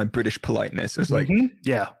my British politeness. It's like,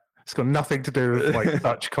 it's got nothing to do with like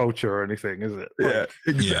Dutch culture or anything, is it? Yeah,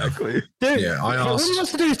 exactly. Dude, I asked. All he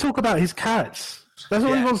wants to do is talk about his cats. That's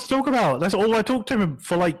all he wants to talk about. That's all I talked to him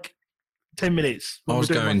for like 10 minutes. I was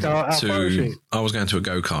going to a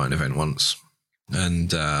go-karting event once.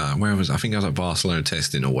 And where was I? think I was at Barcelona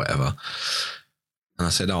testing or whatever. And I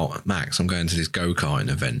said, "Oh, Max, I'm going to this go-karting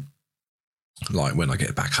event. Like when I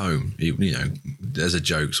get back home, you know, there's a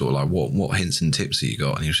joke sort of like, what hints and tips have you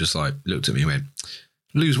got?" And he was just like, looked at me and went,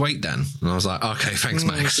 lose weight, Dan. And I was like, okay, thanks,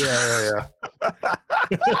 Max. Yeah.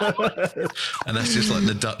 And that's just like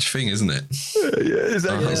the Dutch thing, isn't it? Yeah,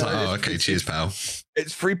 exactly. I was like, oh, okay, cheers, pal.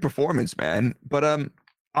 It's free performance, man. But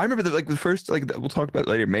I remember that, like, the first, like, we'll talk about it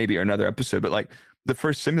later, maybe, or another episode, but like the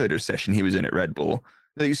first simulator session he was in at Red Bull,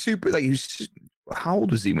 like, how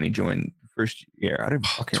old was he when he joined first year? I don't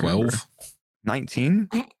fucking 12, remember. 19,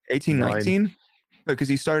 18, 19. Because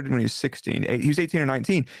he started when he was 16. He was 18 or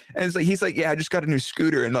 19. And it's like, he's like, yeah, I just got a new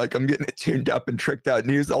scooter and like I'm getting it tuned up and tricked out. And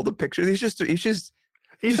here's all the pictures. He's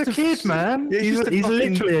a kid, man. He's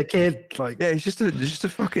literally a kid. Like, yeah, he's just a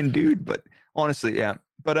fucking dude. But honestly, yeah.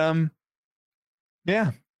 But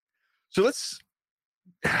yeah. So let's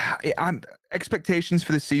expectations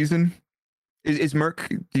for the season. Is Merc,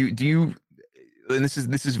 do you and this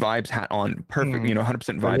is vibes hat on, perfect,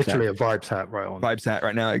 100% vibes literally hat. a vibes hat right on. Vibes hat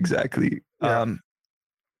right now, exactly. Yeah.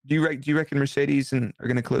 Do you reckon Mercedes are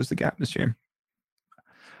going to close the gap this year?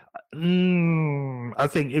 I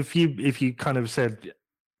think if you kind of said,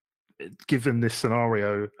 given this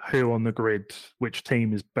scenario, who on the grid, which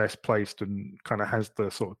team is best placed and kind of has the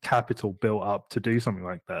sort of capital built up to do something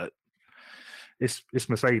like that, it's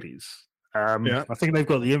Mercedes. I think they've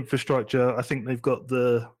got the infrastructure. I think they've got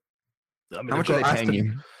the. I mean, how much are they paying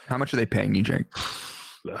you? How much are they paying you, Jake?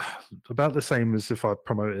 About the same as if I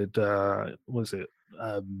promoted.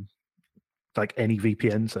 Like any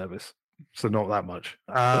VPN service, so not that much.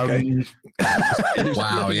 Okay.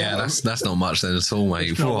 Wow, yeah, that's not much then at all,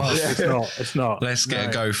 mate. It's not. Let's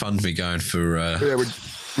get a GoFundMe going for.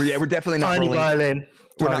 We're definitely not Tiny rolling. violin.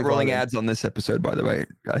 We're not rolling ads on this episode, by the way,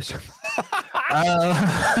 guys.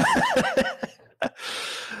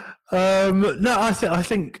 No, I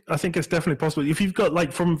think it's definitely possible. If you've got,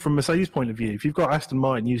 like, from Mercedes' point of view, if you've got Aston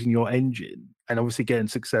Martin using your engine and obviously getting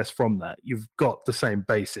success from that, you've got the same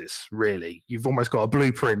basis, really. You've almost got a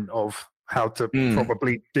blueprint of how to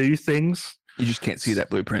probably do things. You just can't see that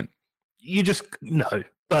blueprint. You just no,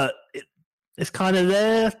 but it's kind of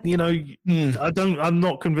there. I'm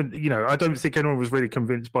not convinced. I don't think anyone was really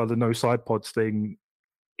convinced by the no side pods thing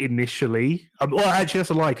initially. Well, actually,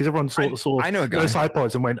 that's a lie, because everyone saw I know a guy. no side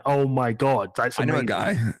pods and went, "Oh my god, that's amazing."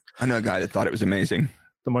 I know a guy that thought it was amazing.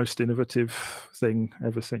 The most innovative thing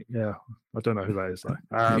ever seen. Yeah, I don't know who that is though.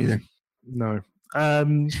 Me either. No.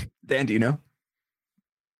 Dan, do you know?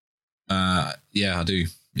 Yeah, I do.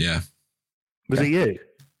 Yeah. Was it you?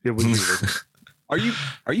 It was you.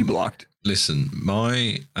 Are you blocked? Listen,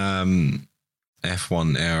 my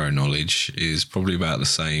F1 aero knowledge is probably about the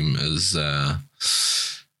same as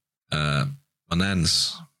my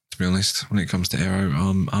nan's. To be honest, when it comes to aero,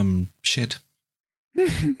 I'm shit.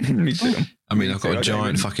 Me too. I mean, I've got a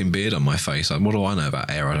giant fucking beard on my face. Like, what do I know about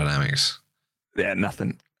aerodynamics? Yeah,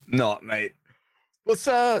 nothing. No, mate. Let's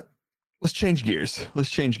change gears.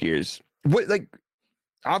 What, like,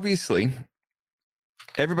 obviously,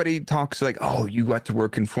 everybody talks like, oh, you got to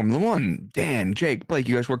work in Formula One. Dan, Jake, Blake,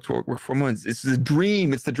 you guys work Formula One. This is a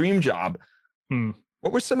dream. It's the dream job.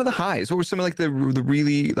 What were some of the highs? What were some of, like, the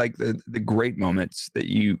really, like, the great moments that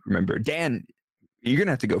you remember? Dan, you're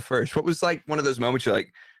gonna have to go first. What was, like, one of those moments you're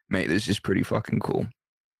like, mate, this is pretty fucking cool?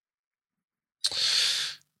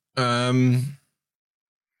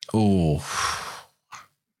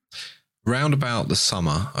 Round about the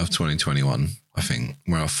summer of 2021, I think,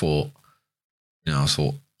 where I thought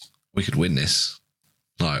we could win this.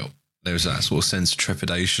 Like, there was that sort of sense of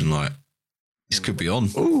trepidation, like, this could be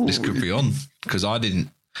on. Ooh. This could be on. Because I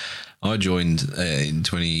joined in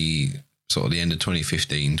sort of the end of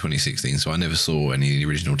 2015, 2016, so I never saw any of the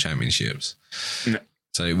original championships. No.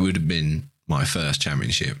 So it would have been my first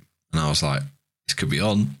championship. And I was like, this could be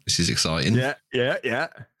on. This is exciting. Yeah.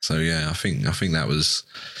 So yeah, I think that was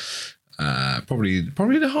probably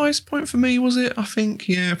the highest point for me, was it? I think,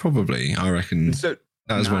 yeah, probably. I reckon so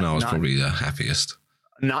that was when I was probably the happiest.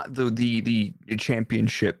 Not the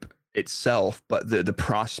championship itself, but the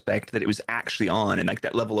prospect that it was actually on, and like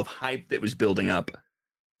that level of hype that was building up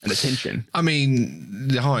and attention. I mean,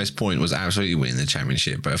 the highest point was absolutely winning the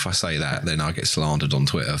championship, but if I say that, then I get slandered on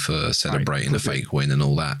Twitter for celebrating a fake win and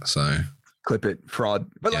all that. So clip it, fraud.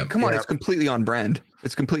 But like, come on, it's completely on brand.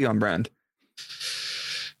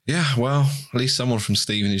 Yeah, well, at least someone from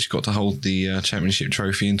Stevenage got to hold the championship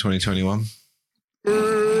trophy in 2021.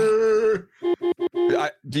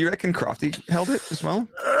 Do you reckon Crofty held it as well?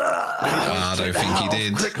 I don't think he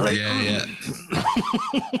did. Quickly. Yeah.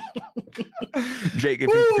 Jake, if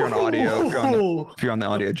you're on audio, if you're on the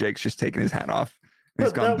audio, Jake's just taking his hat off.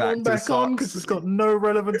 He's gone back to the socks because it's got no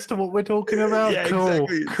relevance to what we're talking about. Yeah, cool.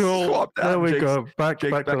 Exactly. Cool. There we go. Back to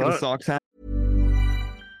the socks hat.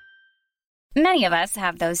 Many of us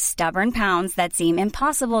have those stubborn pounds that seem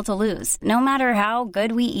impossible to lose, no matter how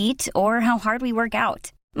good we eat or how hard we work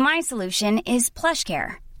out. My solution is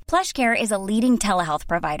PlushCare. PlushCare is a leading telehealth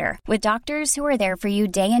provider with doctors who are there for you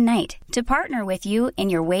day and night to partner with you in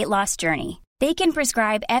your weight loss journey. They can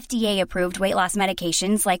prescribe FDA-approved weight loss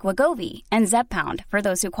medications like Wegovy and Zepbound for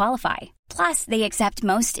those who qualify. Plus, they accept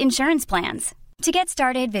most insurance plans. To get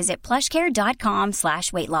started, visit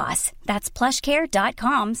plushcare.com/weightloss. That's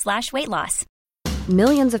plushcare.com/weightloss.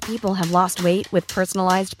 Millions of people have lost weight with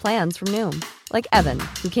personalized plans from Noom, like Evan,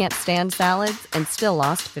 who can't stand salads and still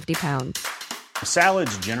lost 50 pounds.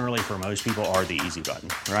 Salads generally for most people are the easy button,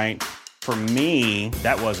 right? For me,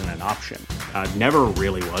 that wasn't an option. I never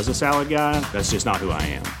really was a salad guy. That's just not who I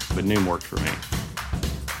am. But Noom worked for me.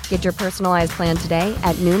 Get your personalized plan today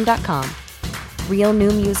at Noom.com. Real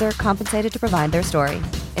Noom user compensated to provide their story.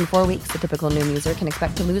 In 4 weeks, the typical Noom user can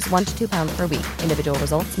expect to lose 1 to 2 pounds per week. Individual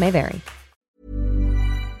results may vary.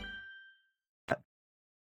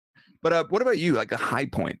 But what about you? Like a high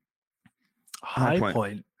point? High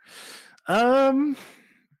point. I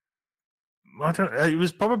don't. It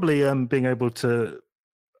was probably being able to,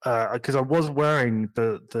 because I was wearing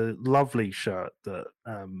the lovely shirt that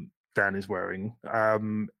Dan is wearing. I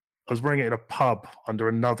was wearing it in a pub under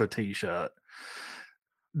another t-shirt.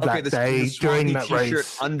 That day during that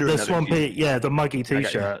race, the swampy, the muggy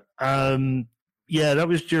t-shirt. That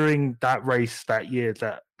was during that race that year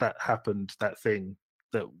that happened. That thing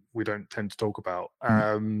that we don't tend to talk about.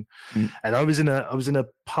 And I was in a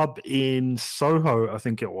pub in Soho, I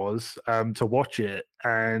think it was, to watch it,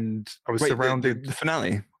 and I was surrounded. The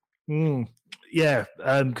finale.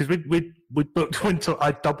 Because we booked Winter.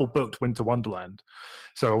 I double booked Winter Wonderland,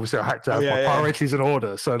 so obviously I had to have my priorities in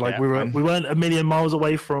order. So we weren't a million miles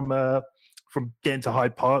away from getting to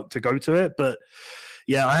Hyde Park to go to it, but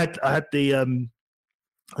I had the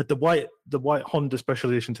white Honda Special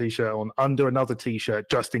Edition T-shirt on under another T-shirt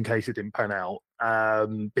just in case it didn't pan out,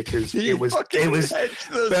 because it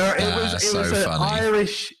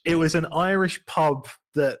was an Irish pub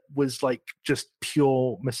that was like just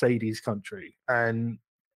pure Mercedes country. And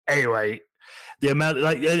anyway, the amount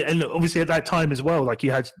and obviously at that time as well, like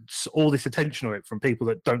you had all this attention on it from people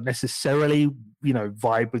that don't necessarily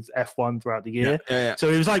vibe with F1 throughout the year. So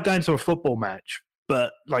it was like going to a football match,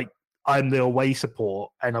 but like I'm the away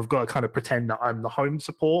support, and I've got to kind of pretend that I'm the home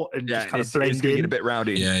support and just kind of blend in. Get a bit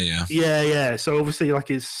rowdy. Yeah. So obviously, like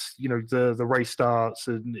it's the race starts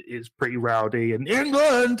and it's pretty rowdy and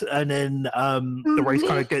England, and then the race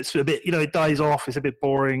kind of gets a bit it dies off. It's a bit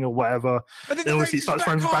boring or whatever. And then obviously it starts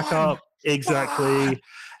ramping back up. Exactly.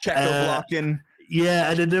 Checo blocking. Yeah,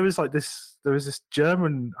 and then there was this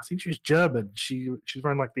German, I think she was German. She was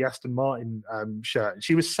wearing like the Aston Martin shirt. And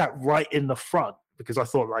she was sat right in the front, because I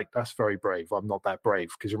thought, like, that's very brave. I'm not that brave,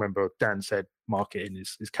 because remember Dan said marketing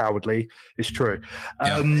is cowardly. It's true.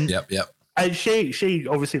 Yep. And she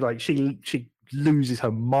obviously, like, she loses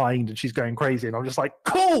her mind and she's going crazy, and I'm just like,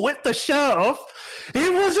 cool, with the shirt off.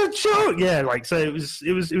 It was a joke. Yeah, like, so it was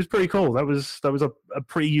pretty cool. That was a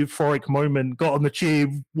pretty euphoric moment. Got on the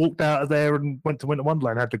tube, walked out of there, and went to Winter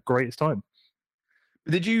Wonderland. Had the greatest time.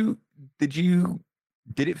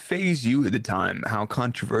 Did it phase you at the time how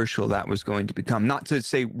controversial that was going to become? Not to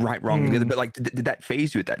say right, wrong, the other, but like, did that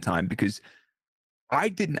phase you at that time? Because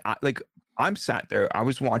I'm sat there, I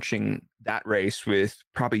was watching that race with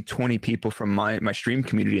probably 20 people from my stream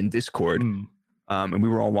community in Discord, and we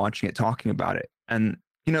were all watching it, talking about it. And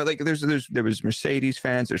like there was Mercedes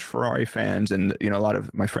fans, there's Ferrari fans, and a lot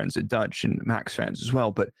of my friends are Dutch and Max fans as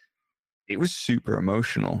well. But it was super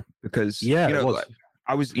emotional because it was.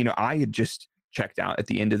 I was I had just checked out at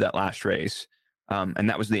the end of that last race, and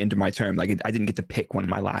that was the end of my term. Like, I didn't get to pick when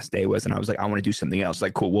my last day was, and I was like, I want to do something else.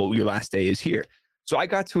 Like, cool, well, your last day is here. So I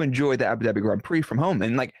got to enjoy the Abu Dhabi Grand Prix from home,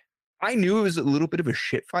 and like, I knew it was a little bit of a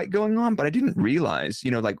shit fight going on, but I didn't realize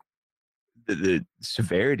like the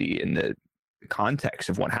severity and the context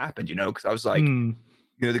of what happened, because I was like,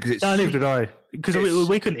 because neither did I, because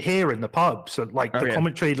we couldn't hear in the pub, so like the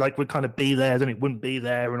commentary like would kind of be there, then it wouldn't be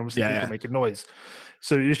there, and obviously people making noise,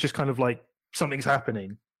 so it was just kind of like something's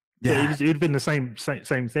happening. It would have been the same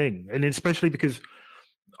thing, and especially because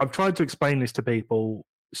I've tried to explain this to people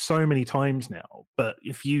so many times now, but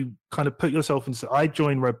if you kind of put yourself in, I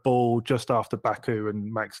joined Red Bull just after Baku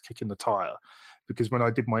and Max kicking the tire, because when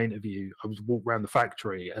I did my interview, I was walking around the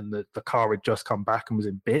factory and the car had just come back and was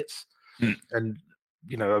in bits, and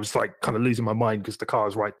I was like kind of losing my mind because the car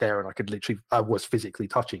was right there and I was physically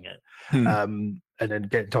touching it, and then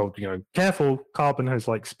getting told, careful, carbon has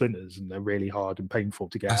like splinters and they're really hard and painful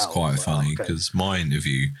to get out. That's quite funny, because my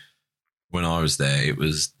interview when I was there, it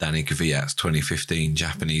was Danny Kvyat's 2015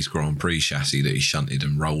 Japanese Grand Prix chassis that he shunted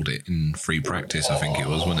and rolled it in free practice. I think it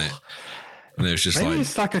was, wasn't it? And it was just maybe like,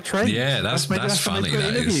 it's like a trend. Yeah, that's funny.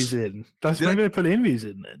 That is. Maybe they put interviews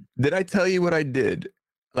in then. Did I tell you what I did?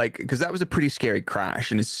 Like, because that was a pretty scary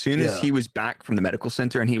crash. And as soon as he was back from the medical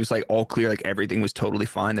center and he was like all clear, like everything was totally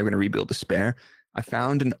fine, they're going to rebuild the spare. I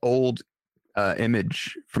found an old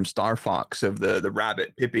image from Star Fox of the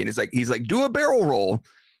rabbit Pippi, and he's like, do a barrel roll.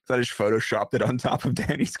 So I just photoshopped it on top of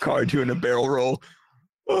Danny's car doing a barrel roll.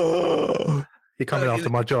 Oh, you're coming after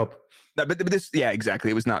my job. No, but this, yeah,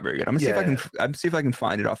 exactly. It was not very good. I'm gonna see if I can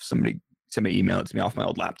find it off somebody email it to me off my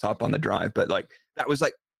old laptop on the drive. But like that was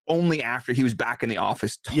like only after he was back in the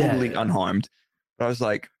office, totally unharmed. But I was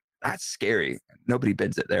like, that's scary. Nobody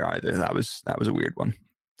bids it there either. That was a weird one.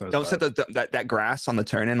 Don't set that grass on the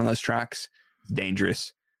turn in on those tracks. It's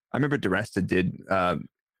dangerous. I remember DeResta did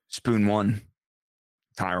spoon one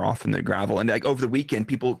tire off in the gravel, and like over the weekend,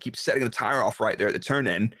 people keep setting the tire off right there at the turn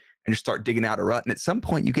in and just start digging out a rut. And at some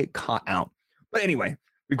point, you get caught out. But anyway,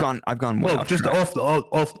 I've gone well. Just off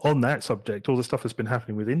on that subject, all the stuff that's been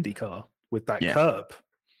happening with IndyCar with that curb.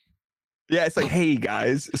 Yeah, it's like, hey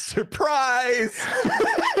guys, surprise!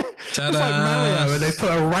 It's like Mario, and they put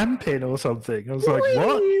a ramp in or something. I was like,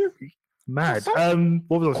 what? Mad.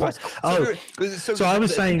 What was I saying? So I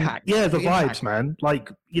was saying, the vibes, man. Like,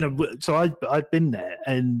 so I've been there,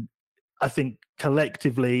 and I think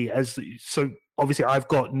collectively, obviously I've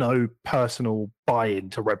got no personal buy-in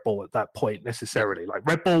to Red Bull at that point necessarily. Like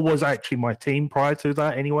Red Bull was actually my team prior to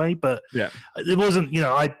that anyway, but it wasn't.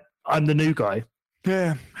 I'm the new guy.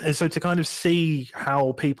 Yeah, and so to kind of see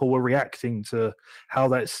how people were reacting to how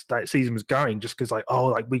that season was going, just because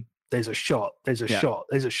there's a shot,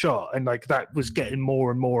 and like that was getting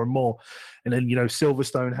more and more and more, and then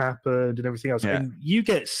Silverstone happened and everything else, and you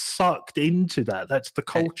get sucked into that. That's the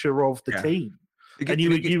culture of the team, and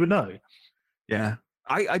you would know. Yeah,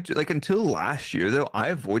 I like until last year though, I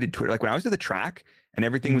avoided Twitter. Like when I was at the track and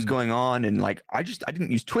everything was going on, and like I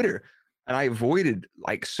didn't use Twitter, and I avoided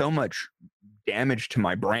like so much damage to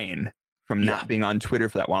my brain from not being on Twitter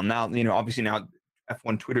for that while. Now, obviously now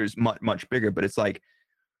F1 Twitter is much, much bigger, but it's like,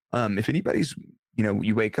 if anybody's,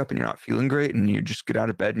 you wake up and you're not feeling great and you just get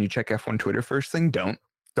out of bed and you check F1 Twitter first thing, don't.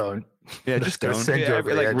 Yeah, just don't. Yeah,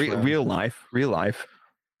 like real life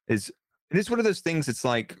is, it is one of those things. It's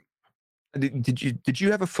like, did you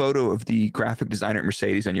have a photo of the graphic designer at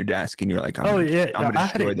Mercedes on your desk and you're like, I'm gonna I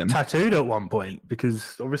had it them. tattooed at one point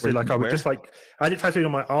because obviously I would just like, I had it tattooed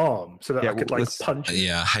on my arm so that I could punch it.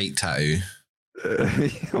 Yeah, I hate tattoo.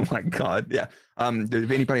 Oh my God. Yeah. If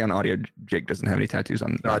anybody on audio, Jake doesn't have any tattoos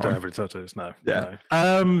on. No, I don't have any tattoos. No. Yeah.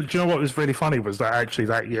 No. Do you know what was really funny was that actually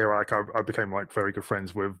that year, like I became like very good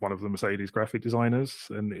friends with one of the Mercedes graphic designers,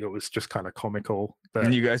 and it was just kind of comical.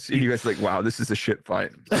 And you guys like, wow, this is a shit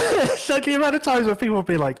fight. So the amount of times where people would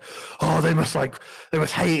be like, oh, they must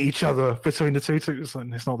hate each other between the two.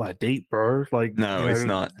 It's not that deep, bro. Like, no, it's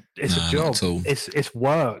not. It's a job. It's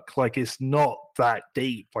work. Like, it's not that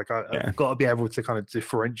deep. Like, I've got to be able to kind of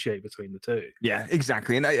differentiate between the two. Yeah,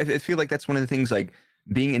 exactly. And I feel like that's one of the things, like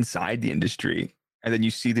being inside the industry, and then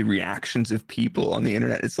you see the reactions of people on the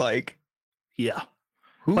internet. It's like,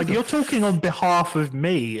 like you're talking on behalf of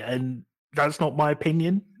me, and that's not my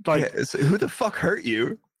opinion. Like, so who the fuck hurt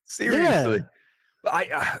you? Seriously.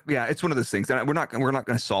 It's one of those things that we're not going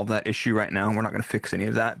to solve that issue right now. We're not going to fix any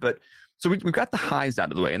of that. But so we've got the highs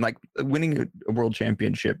out of the way, and like winning a world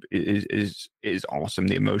championship is awesome.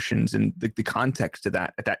 The emotions and the context of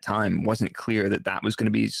that at that time wasn't clear that was going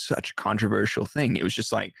to be such a controversial thing. It was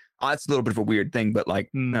just like, oh, it's a little bit of a weird thing, but like,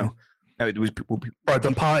 no, it was. But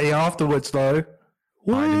the party afterwards, though.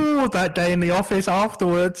 Ooh, that day in the office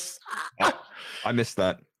afterwards. I missed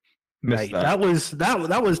that. Mate, that was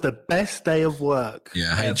the best day of work.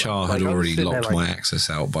 Yeah, HR had already locked my access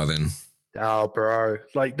out by then. Oh, bro!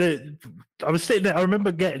 Like I was sitting there. I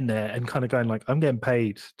remember getting there and kind of going like, I'm getting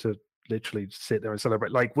paid to literally sit there and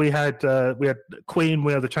celebrate. Like we had Queen,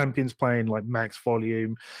 we are the champions playing like max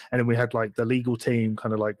volume, and then we had like the legal team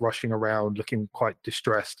kind of like rushing around, looking quite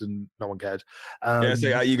distressed, and no one cared.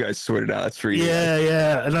 So you guys sorted out. That's for you.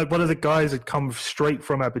 Yeah. And like one of the guys had come straight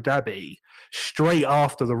from Abu Dhabi, straight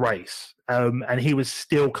after the race, and he was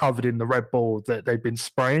still covered in the Red Bull that they'd been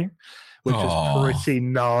spraying. Which was pretty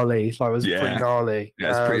gnarly. Like, it was pretty gnarly. Yeah,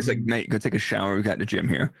 it's pretty. It's like, mate, go take a shower. We got in the gym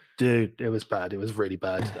here, dude. It was bad. It was really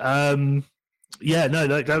bad. That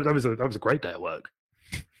was a great day at work.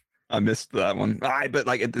 I missed that one. But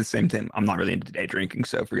like at the same time, I'm not really into day drinking,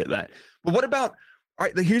 so forget that. But what about? All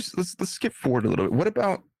right, let's skip forward a little bit. What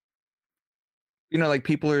about? Like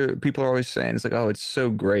people are always saying it's like, oh, it's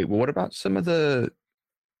so great. Well, what about some of the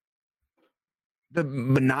the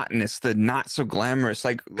monotonous, the not so glamorous.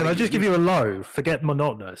 Like, can I just give you a low? Forget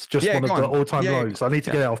monotonous. Just one of the all-time lows. I need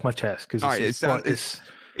to get it off my chest because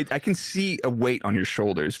I can see a weight on your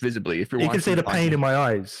shoulders visibly. If you can see the pain in my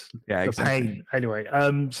eyes. Yeah, the pain. Anyway,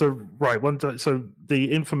 so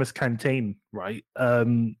the infamous canteen, right? I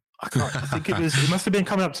think it must have been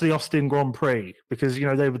coming up to the Austin Grand Prix because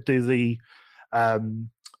they would do the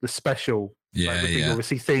special.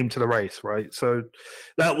 Obviously themed to the race, right? So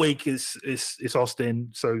that week is Austin.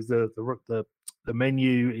 So the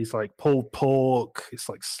menu is like pulled pork. It's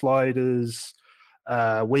like sliders.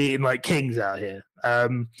 We're eating like kings out here.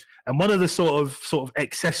 And one of the sort of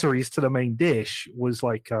accessories to the main dish was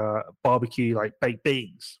like barbecue, like baked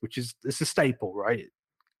beans, it's a staple, right?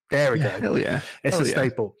 There we go. Hell yeah. It's a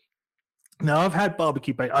staple. Now, I've had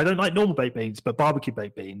barbecue baked. I don't like normal baked beans, but barbecue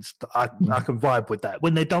baked beans, I can vibe with that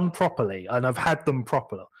when they're done properly, and I've had them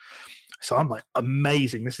properly. So I'm like,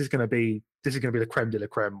 amazing. This is going to be the creme de la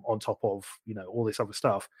creme on top of all this other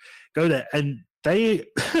stuff. Go there, and they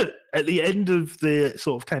at the end of the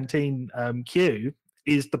sort of canteen queue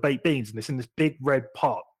is the baked beans, and it's in this big red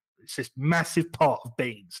pot. It's this massive pot of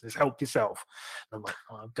beans. It's help yourself. And I'm like,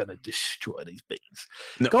 I'm going to destroy these beans.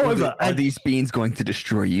 No, go over. Are these beans going to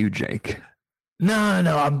destroy you, Jake? No,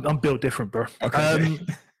 I'm built different, bro. Okay.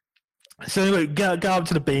 So anyway, go up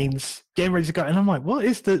to the beans, getting ready to go, and I'm like,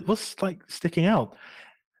 what's like sticking out?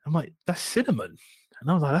 I'm like, that's cinnamon. And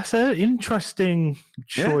I was like, that's an interesting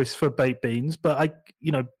choice for baked beans, but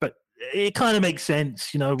but it kind of makes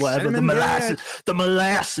sense, whatever. Cinnamon, the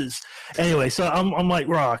molasses. Anyway, so I'm like,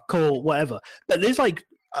 right, cool, whatever. But there's like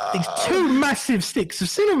these two massive sticks of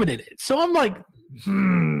cinnamon in it. So I'm like,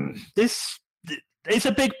 it's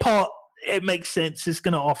a big pot. It makes sense. It's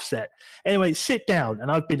going to offset. Anyway, sit down.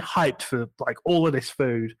 And I've been hyped for like all of this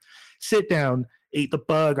food. Sit down, eat the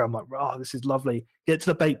burger. I'm like, this is lovely. Get to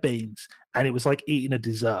the baked beans. And it was like eating a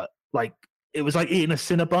dessert. Like, it was like eating a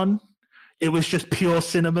Cinnabon. It was just pure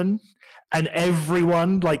cinnamon. And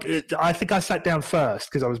everyone, I think I sat down first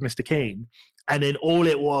because I was Mr. Keen. And then all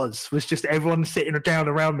it was just everyone sitting down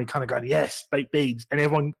around me kind of going, yes, baked beans. And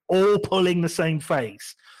everyone all pulling the same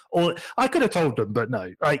face. Or I could have told them, but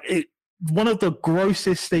no. One of the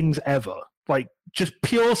grossest things ever. Like, just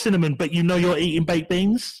pure cinnamon, but you're eating baked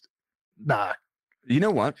beans? Nah. You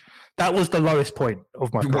know what? That was the lowest point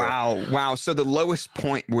of my career. Wow. So the lowest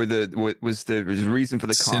point was the reason for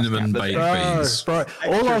the cinnamon baked beans. Right.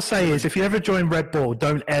 All I'll say is, if you ever join Red Bull,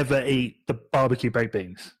 don't ever eat the barbecue baked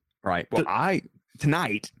beans. Right. Well,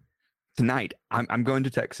 tonight, I'm going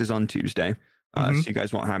to Texas on Tuesday, so you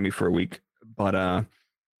guys won't have me for a week. But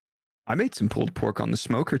I made some pulled pork on the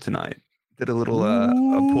smoker tonight. Did a little a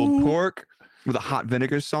pulled pork with a hot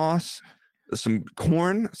vinegar sauce, some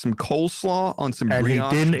corn, some coleslaw on some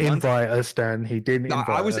brioche. And he didn't invite us, Dan. He didn't invite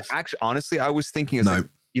us. I was actually, honestly, I was thinking,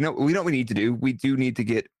 we know what we need to do? We do need to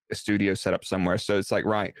get a studio set up somewhere. So it's like,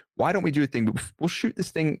 right, why don't we do a thing? We'll shoot this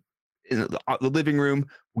thing in the living room.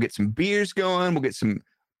 We'll get some beers going. We'll get some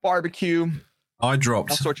barbecue. I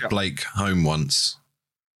dropped Blake home once.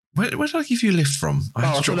 Where did I give you a lift from? I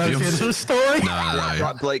had to drop you off. The story? No. I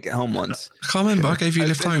dropped Blake at home once. I can't remember. I gave you a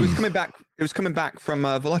lift home. It was coming back from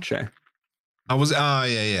Veloce. I was.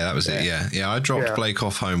 Yeah, that was it. Yeah. I dropped Blake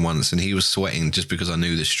off home once, and he was sweating just because I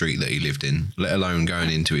knew the street that he lived in. Let alone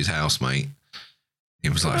going into his house, mate.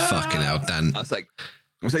 It was like fucking hell, Dan. I was like,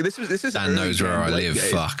 this is. Dan knows where I live.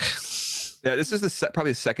 Days. Fuck. Yeah, this is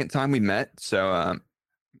probably the second time we met. So,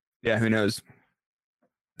 who knows?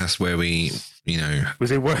 That's where we, Was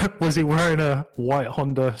he wearing a white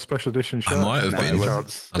Honda Special Edition shirt? I might have been.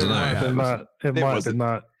 I don't know. It might have been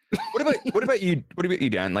that. What about you,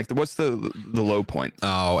 Dan? Like, what's the low point?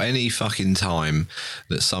 Oh, any fucking time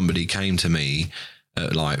that somebody came to me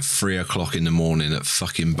at like 3:00 in the morning at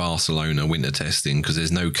fucking Barcelona winter testing, because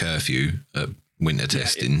there's no curfew at winter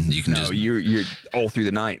testing. You can you're all through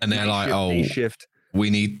the night, and they're like, shift. We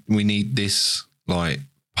need this like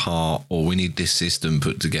part, or we need this system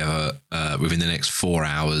put together within the next 4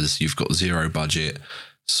 hours. You've got zero budget.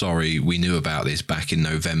 Sorry, we knew about this back in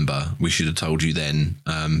November. We should have told you then,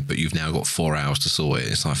 but you've now got 4 hours to sort it.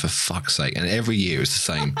 It's like, for fuck's sake. And every year it's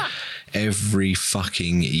the same. Every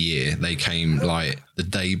fucking year they came like the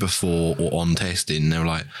day before or on testing. They were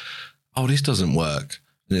like, oh, this doesn't work.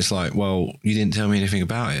 And it's like, well, you didn't tell me anything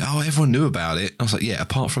about it. Oh, everyone knew about it. I was like, yeah,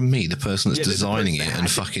 apart from me, the person that's designing it and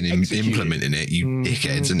fucking implementing it, you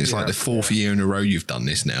dickheads. And it's like the 4th year in a row you've done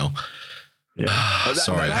this now. Yeah.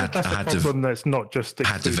 Sorry, that's I had to. That's not just. I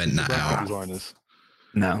had to vent that out. Designers.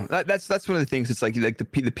 No, that's one of the things. It's like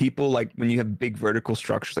the people, like when you have big vertical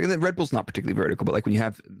structures, like Red Bull's not particularly vertical, but like when you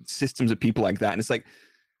have systems of people like that, and it's like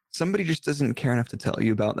somebody just doesn't care enough to tell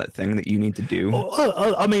you about that thing that you need to do.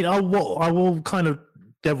 I mean, I will kind of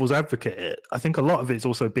devil's advocate it. I think a lot of it's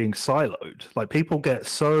also being siloed. Like people get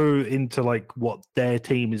so into like what their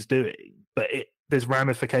team is doing, but there's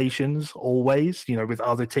ramifications always, with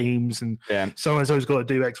other teams, and so and so's got to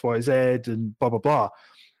do X, Y, Z, and blah blah blah.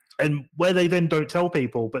 And where they then don't tell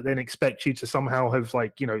people, but then expect you to somehow have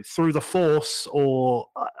through the force, or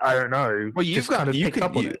I don't know. Well, you've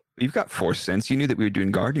got force sense. You knew that we were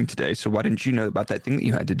doing guarding today, so why didn't you know about that thing that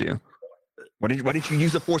you had to do? Why did you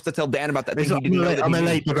use the force to tell Dan about that thing? I'm a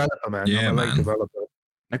late developer, man. Yeah, I'm a late developer.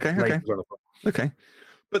 Okay.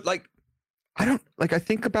 But I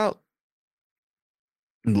think about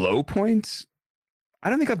low points. I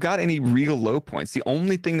don't think I've got any real low points. The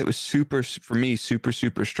only thing that was super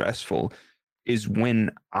stressful is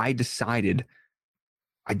when I decided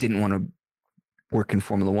I didn't want to work in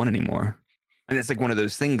Formula One anymore. And it's like one of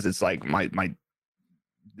those things. It's like the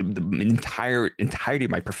entirety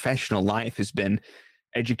of my professional life has been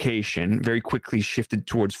education, very quickly shifted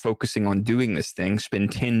towards focusing on doing this thing,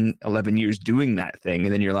 spend 10, 11 years doing that thing.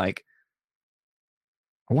 And then you're like,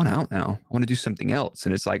 I want out now. I want to do something else.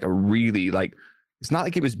 And it's like it's not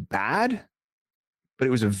like it was bad, but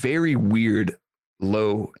it was a very weird,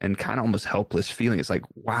 low, and kind of almost helpless feeling. It's like,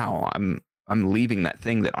 wow, I'm leaving that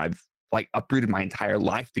thing that I've uprooted my entire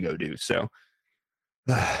life to go do. So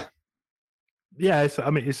yeah, it's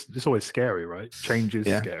always scary, right? Change is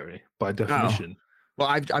scary by definition. Well,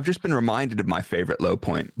 I've just been reminded of my favorite low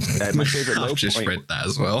point. My favorite low I've just point, read that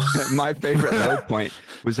as well. My favorite low point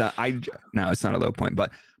was that no, it's not a low point,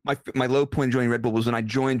 but my low point joining Red Bull was when I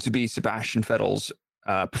joined to be Sebastian Vettel's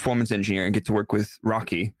performance engineer and get to work with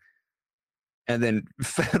Rocky. And then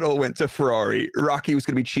Vettel went to Ferrari. Rocky was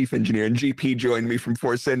going to be chief engineer, and GP joined me from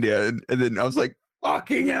Force India. And then I was like,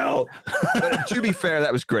 fucking hell. But to be fair,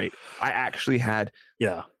 that was great. I actually had,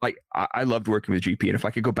 I loved working with GP. And if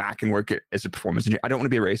I could go back and work as a performance engineer, I don't want to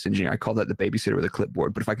be a race engineer. I call that the babysitter with a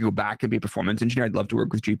clipboard. But if I could go back and be a performance engineer, I'd love to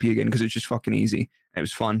work with GP again because it's just fucking easy. And it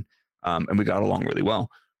was fun. And we got along really well.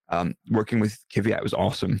 Working with Kvyat was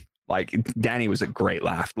awesome. Like Danny was a great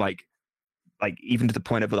laugh. Like even to the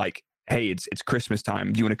point of like, hey, it's Christmas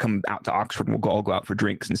time. Do you want to come out to Oxford and we'll all go out for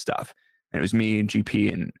drinks and stuff? And it was me and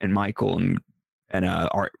GP and Michael and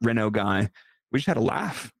our Renault guy. We just had a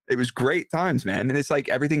laugh. It was great times, man. And it's like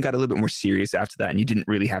everything got a little bit more serious after that, and you didn't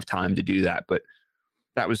really have time to do that. But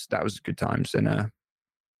that was good times. And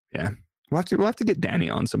yeah, we'll have to get Danny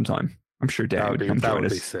on sometime. I'm sure Danny would come join us. That would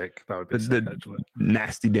be sick. That would be sick, actually.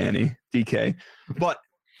 Nasty Danny, DK. But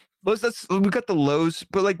we got the lows.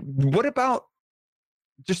 But like, what about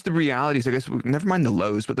just the realities? I guess never mind the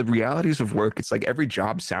lows, but the realities of work. It's like every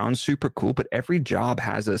job sounds super cool, but every job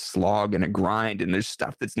has a slog and a grind, and there's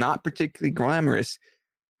stuff that's not particularly glamorous.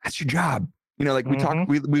 That's your job. Like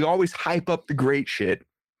we always hype up the great shit.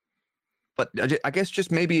 But I guess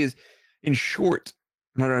just maybe is in short,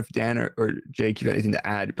 I don't know if Dan or Jake, you have anything to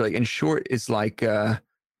add, but like in short, it's like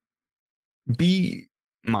be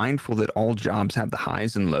mindful that all jobs have the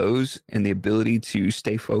highs and lows, and the ability to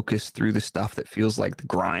stay focused through the stuff that feels like the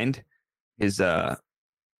grind is and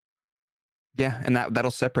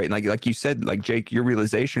that'll separate. Like you said, like Jake, your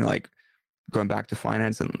realization, like going back to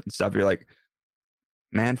finance and stuff, you're like,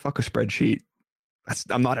 man, fuck a spreadsheet.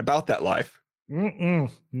 I'm not about that life. No.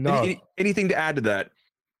 Anything to add to that?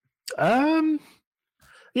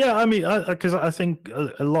 Yeah, I mean, because I think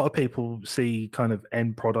a lot of people see kind of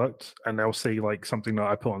end product, and they'll see like something that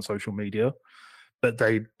I put on social media, but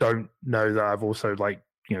they don't know that I've also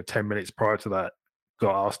 10 minutes prior to that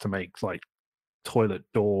got asked to make like toilet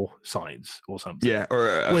door signs or something. Yeah, or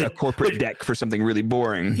a corporate deck for something really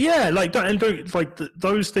boring. Yeah,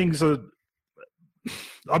 those things are.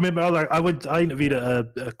 I remember I interviewed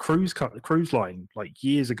a cruise line like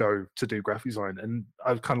years ago to do graphic design, and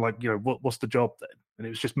I was kind of like, what's the job then? And it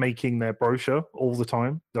was just making their brochure all the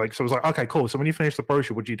time. So I was like, okay, cool. So when you finish the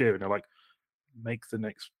brochure, what do you do? And they're like, make the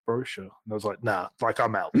next brochure. And I was like, nah, like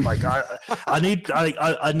I'm out. Like I need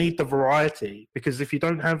the variety, because if you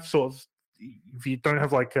don't have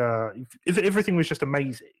if everything was just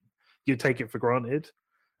amazing, you'd take it for granted.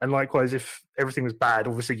 And likewise, if everything was bad,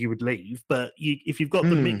 obviously you would leave. But if you've got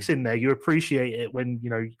the mix in there, you appreciate it when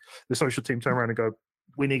the social team turn around and go,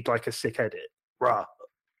 "We need like a sick edit, rah."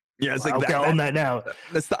 Yeah, it's like I'll get on that now.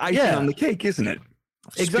 That's the icing on the cake, isn't it?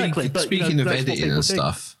 Exactly. Speaking of editing and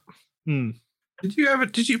stuff,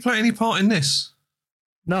 did you play any part in this?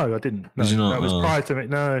 No, I didn't. No, did you not? That was prior to me.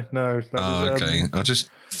 No. Okay. I just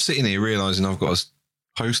sitting here realizing I've got a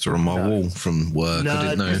poster on my wall from work. I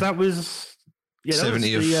didn't know that was. Yeah,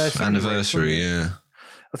 70th anniversary, yeah.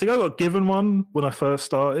 I think I got given one when I first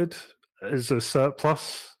started as a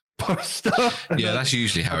surplus poster. Yeah, that's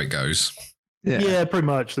usually how it goes. Yeah, pretty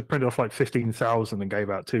much. They printed off like 15,000 and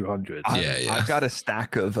gave out 200. I've got a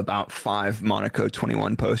stack of about 5 Monaco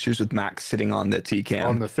 21 posters with Max sitting on the T-cam.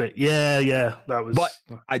 On the thing. Yeah. That was. But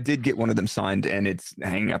I did get one of them signed, and it's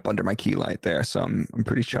hanging up under my key light there, so I'm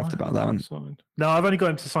pretty chuffed about that one. Signed. No, I've only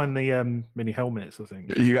got him to sign the mini helmets, I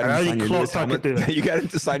think. You got him to sign your helmet. You got him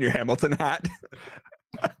to sign your Hamilton hat.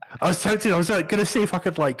 I was tempted. I was going to see if I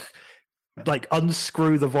could like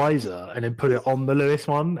unscrew the visor and then put it on the Lewis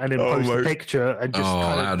one and then post a picture and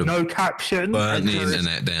just no caption. Burn the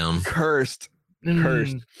internet down. Cursed.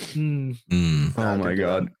 Oh my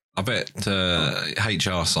God. I bet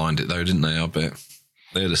HR signed it though, didn't they? I bet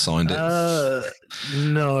they'd have signed it.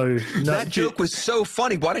 No. That joke was so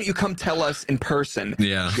funny. Why don't you come tell us in person,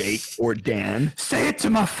 Jake or Dan? Say it to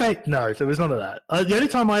my face. No, there was none of that. The only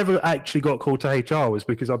time I ever actually got called to HR was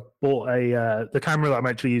because I bought the camera that I'm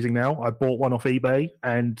actually using now. I bought one off eBay,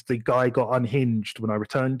 and the guy got unhinged when I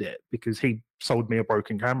returned it because he sold me a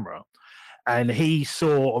broken camera. And he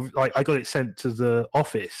saw, like, I got it sent to the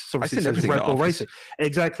office. So it says Red Bull Racing.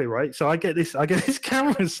 Exactly right. So I get this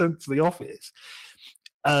camera sent to the office.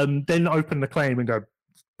 Then open the claim and go,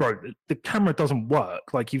 bro, the camera doesn't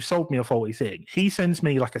work. Like, you've sold me a faulty thing. He sends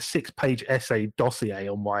me like a 6-page essay dossier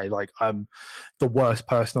on why I'm the worst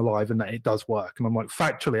person alive and that it does work. And I'm like,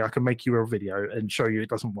 factually, I can make you a video and show you it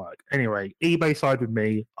doesn't work. Anyway, eBay side with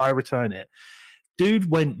me. I return it.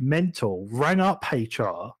 Dude went mental, rang up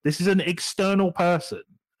HR. This is an external person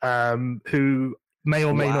who may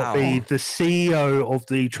or may not be the CEO of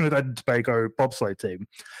the Trinidad and Tobago bobsleigh team.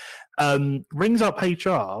 Rings up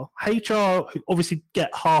HR. HR obviously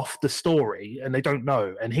get half the story and they don't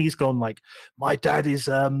know. And he's gone like, my dad is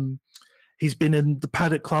he's been in the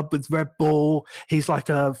paddock club with Red Bull. He's like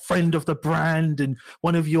a friend of the brand, and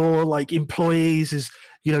one of your like employees is,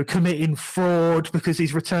 you know, committing fraud because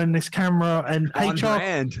he's returned this camera. And on HR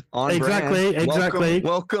brand. Exactly.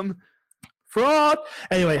 Welcome. Fraud.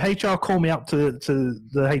 Anyway, HR called me up to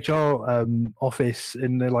the HR office,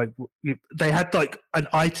 and they're like, they had like an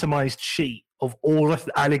itemized sheet of all of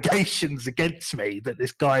the allegations against me that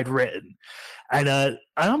this guy had written, and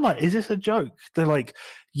I'm like, is this a joke? They're like,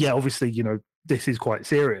 yeah, obviously, you know, this is quite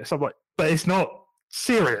serious. I'm like, but it's not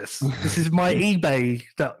serious. This is my eBay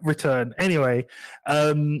that return. Anyway,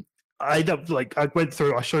 I went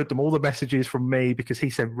through. I showed them all the messages from me because he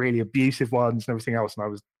sent really abusive ones and everything else, and I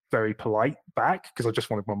was very polite back because I just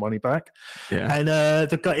wanted my money back. Yeah. And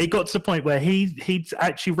the guy, it got to the point where he'd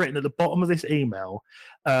actually written at the bottom of this email,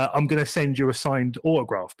 I'm going to send you a signed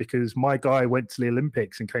autograph because my guy went to the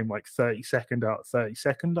Olympics and came like 32nd out of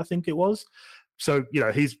 32nd, I think it was. So, you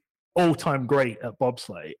know, he's all-time great at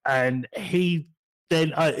bobsleigh. And he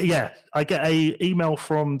then, I get a email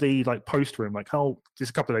from the like post room, like, oh, just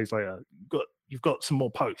a couple of days later, you've got some more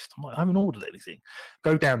post. I'm like, I haven't ordered anything.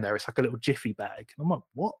 Go down there. It's like a little jiffy bag. And I'm like,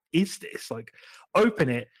 what is this? Like, open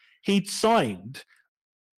it. He'd signed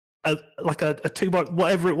a 2x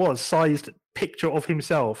whatever it was, sized picture of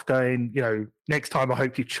himself going, you know, next time I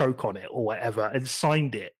hope you choke on it or whatever, and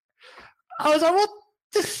signed it. I was like, what?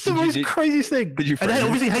 This is the most craziest thing. And then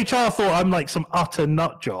obviously HR thought I'm like some utter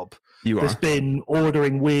nut job. That's been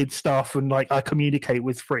ordering weird stuff and like I communicate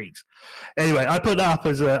with freaks. Anyway, I put that up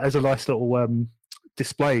as a nice little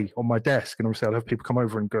display on my desk, and obviously I'll have people come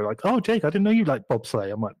over and go like, "Oh, Jake, I didn't know you like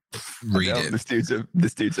bobsleigh." I'm like, read it.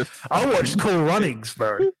 This dude's a. I watched Cool Runnings,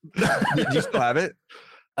 bro. Did you still have it?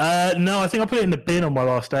 No, I think I put it in the bin on my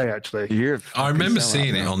last day. Actually, I remember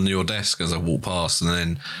seeing it on your desk as I walked past, and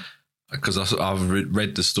then because I've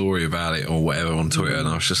read the story about it or whatever on Twitter, and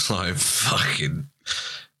I was just like, fucking.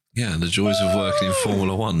 Yeah, the joys of working in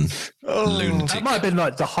Formula One. Lunatic. That might have been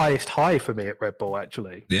like the highest high for me at Red Bull,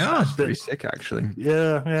 actually. Yeah. That's pretty sick, actually.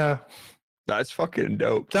 Yeah. That's fucking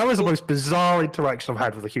dope. That was the most bizarre interaction I've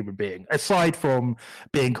had with a human being, aside from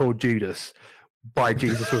being called Judas by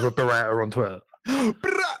Jesus with a beretta on Twitter.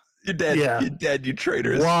 You're dead. Yeah. You're dead, you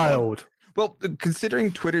traitors. Wild. Well,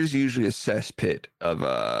 considering Twitter's usually a cesspit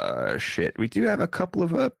of shit, we do have a couple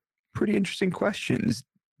of pretty interesting questions.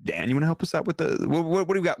 Dan, you want to help us out with the what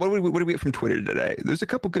do we got? What do we get from Twitter today? There's a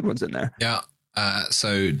couple good ones in there. Yeah.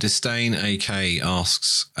 So Disdain AK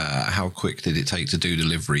asks, how quick did it take to do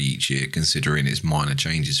delivery each year, considering its minor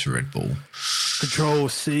changes for Red Bull? Control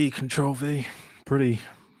C, Control V, pretty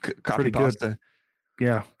good.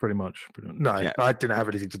 Yeah, pretty much. No, yeah. I didn't have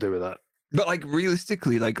anything to do with that. But like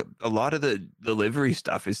realistically, like a lot of the delivery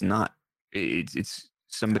stuff is not. It's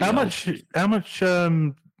somebody. How much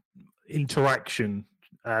interaction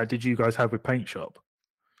did you guys have with Paint Shop?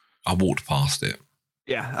 I walked past it.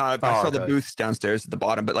 Yeah, I saw the booths downstairs at the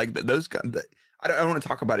bottom, but like those guys, I don't want to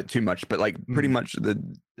talk about it too much, but like pretty much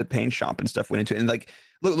the paint shop and stuff went into it. And like,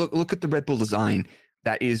 look at the Red Bull design.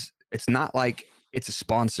 It's not like it's a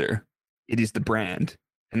sponsor. It is the brand,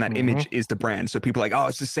 and that image is the brand. So people are like, oh,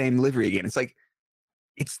 it's the same livery again. It's like,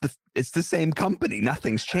 it's the same company.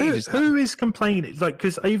 Nothing's changed. Who is complaining? Like,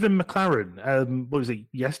 because even McLaren, what was it,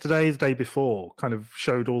 yesterday, the day before, kind of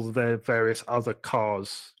showed all of their various other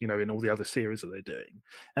cars, in all the other series that they're doing.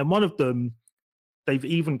 And one of them, they've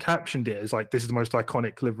even captioned it as like, this is the most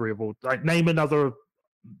iconic livery of all. Like, name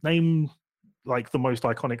like the most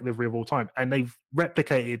iconic livery of all time. And they've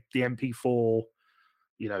replicated the MP4,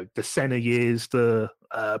 the Senna years, the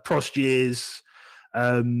Prost years.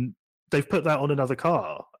 They've put that on another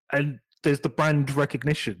car, and there's the brand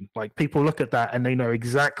recognition. Like, people look at that and they know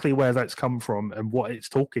exactly where that's come from and what it's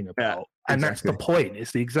talking about. Yeah, and that's the point.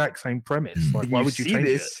 It's the exact same premise. Like, why would you change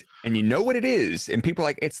this? And you know what it is, and people are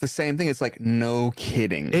like, it's the same thing. It's like, no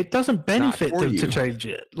kidding. It doesn't benefit them to change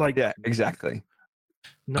it. Like, yeah, exactly.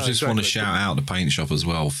 No, I just want to shout out the paint shop as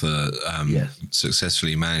well for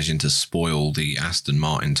successfully managing to spoil the Aston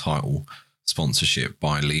Martin title sponsorship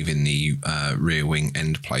by leaving the rear wing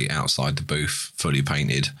end plate outside the booth fully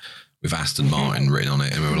painted with Aston Martin written on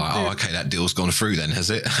it, and we were like, oh, okay, that deal's gone through then, has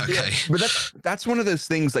it? Okay. Yeah, but that's one of those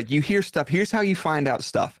things, like, you hear stuff. Here's how you find out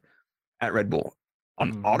stuff at Red Bull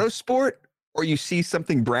on Autosport, or you see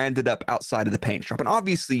something branded up outside of the paint shop. And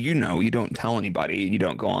obviously, you don't tell anybody, you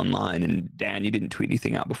don't go online. And Dan, you didn't tweet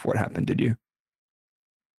anything out before it happened, did you?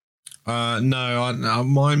 No,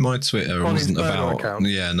 my Twitter wasn't about.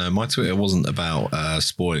 Yeah, no, my Twitter wasn't about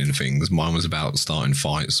spoiling things. Mine was about starting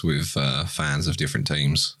fights with fans of different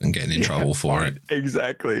teams and getting in trouble for it.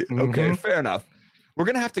 Exactly. Okay, fair enough. We're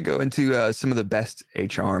gonna have to go into some of the best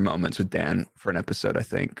HR moments with Dan for an episode, I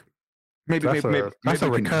think. Maybe that's a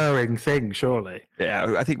recurring thing, surely.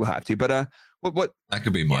 Yeah, I think we'll have to. But what that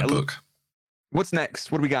could be my book. What's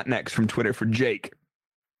next? What do we got next from Twitter for Jake?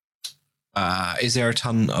 Is there a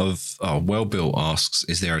ton of Well Built asks,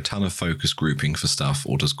 is there a ton of focus grouping for stuff,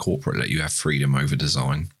 or does corporate let you have freedom over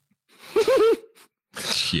design?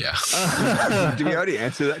 Yeah. Did we already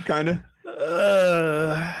answer that kind of?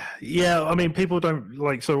 Yeah, I mean, people don't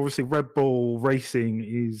like, so obviously Red Bull Racing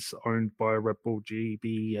is owned by Red Bull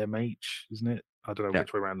GmbH, isn't it? I don't know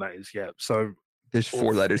which way around that is yet. So there's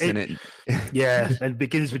 4 letters in it. Yeah, and it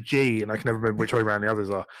begins with G, and I can never remember which way around the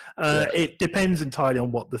others are. It depends entirely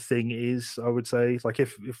on what the thing is, I would say. Like,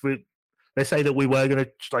 if we, let's say that we were going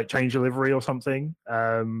to like change a livery or something,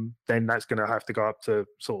 then that's going to have to go up to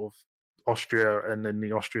sort of Austria, and then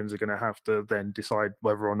the Austrians are going to have to then decide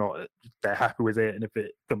whether or not they're happy with it and if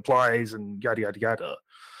it complies and yada yada yada.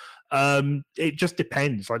 It just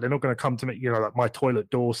depends. Like, they're not going to come to me, like my toilet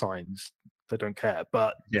door signs. They don't care,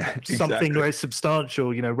 but something where it's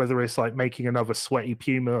substantial, whether it's like making another sweaty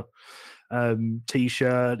Puma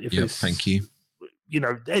t-shirt, if it's thank you,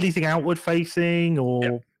 anything outward facing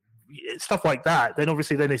or stuff like that, then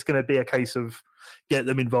obviously then it's going to be a case of get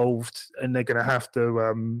them involved, and they're going to have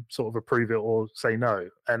to sort of approve it or say no.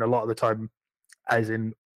 And a lot of the time, as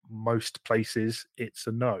in most places, it's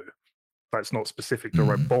a no. That's not specific to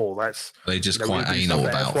Red Bull. That's they just quite anal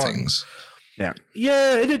about things.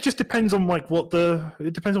 Yeah, and it just depends on like what the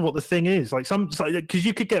thing is. Like because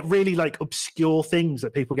you could get really like obscure things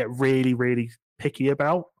that people get really, really picky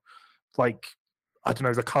about. Like, I don't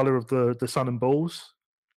know, the color of the sun and balls.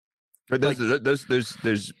 But there's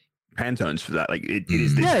Pantones for that. Like it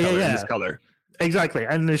is this color, this color. Exactly,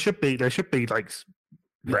 and there should be like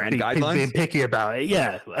brand guidelines, being picky about it.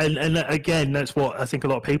 Yeah, and again, that's what I think a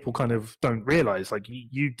lot of people kind of don't realize. Like,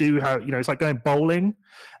 you do have, it's like going bowling,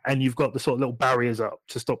 and you've got the sort of little barriers up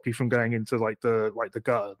to stop you from going into like the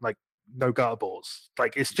gutter, like no gutter balls.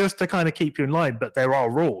 Like, it's just to kind of keep you in line, but there are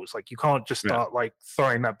rules. Like, you can't just start like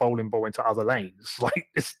throwing that bowling ball into other lanes. Like,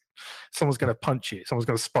 someone's going to punch you, someone's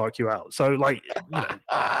going to spark you out. So like,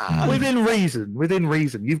 within reason,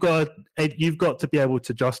 you've got to be able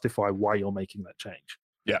to justify why you're making that change.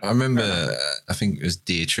 Yeah, I remember. I think it was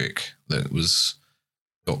Dietrich that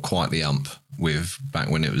got quite the ump with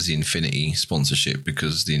back when it was the Infinity sponsorship,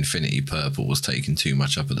 because the Infinity purple was taking too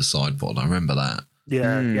much up at the side pod. I remember that.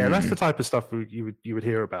 Yeah, that's the type of stuff you would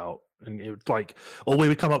hear about, and it would like, or we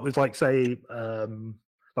would come up with like, say,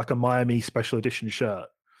 like a Miami special edition shirt.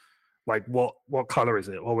 Like, what color is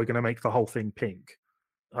it? Well, we're going to make the whole thing pink.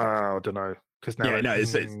 I don't know, because now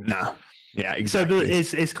it's no. Yeah, exactly.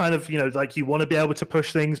 So it's kind of, like, you want to be able to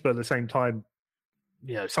push things, but at the same time,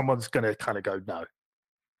 someone's going to kind of go, no,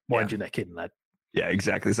 wind your neck in, lad. Yeah,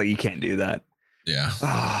 exactly. It's like, you can't do that.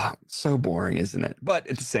 Yeah. So boring, isn't it? But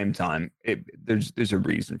at the same time, there's a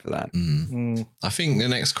reason for that. I think the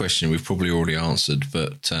next question we've probably already answered,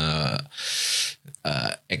 but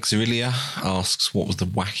Exilia asks, what was the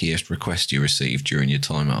wackiest request you received during your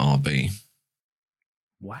time at RB?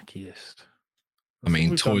 Wackiest? I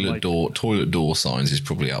mean, toilet door signs is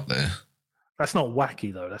probably up there. That's not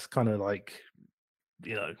wacky though. That's kind of like,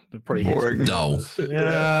 pretty boring, dull.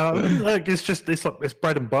 Yeah, like it's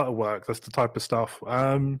bread and butter work. That's the type of stuff.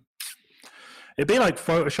 It'd be like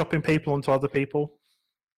photoshopping people onto other people.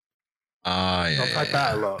 Yeah, I've had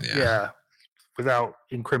that a lot. Yeah. Without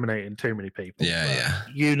incriminating too many people. Yeah.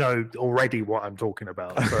 You know already what I'm talking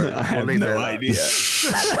about. So I have no idea.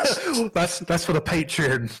 That's for the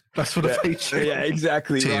Patreon. That's for the Patreon. Yeah,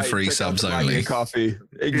 exactly. Tier 3 subs only. Coffee.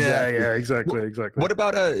 Exactly. Yeah, exactly. What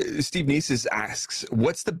about Steve Nieces asks,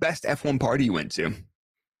 what's the best F1 party you went to?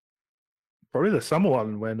 Probably the summer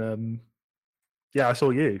one when I saw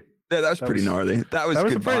you. Yeah, that was pretty gnarly. That was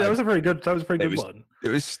a pretty good one. It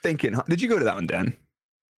was stinking. Did you go to that one, Dan?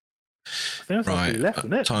 I think that's left,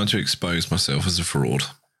 isn't it? Time to expose myself as a fraud.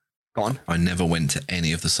 Go on. I never went to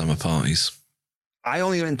any of the summer parties. I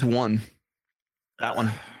only went to one. That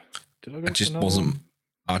one. I just wasn't.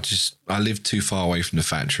 I lived too far away from the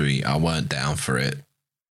factory. I weren't down for it.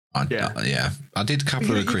 I did a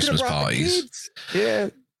couple of the Christmas parties. Yeah.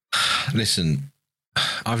 Listen,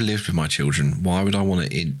 I've lived with my children. Why would I want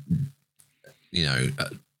to,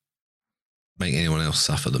 make anyone else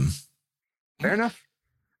suffer them? Fair enough.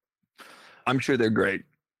 I'm sure they're great.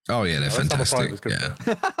 Oh yeah, they're fantastic. Yeah.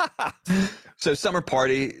 So summer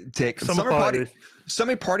party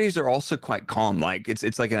Summer parties are also quite calm. Like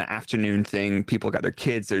it's like an afternoon thing. People got their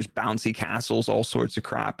kids. There's bouncy castles, all sorts of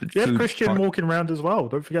crap. Yeah, Christian walking around as well.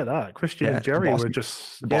 Don't forget that. Christian and Jerry were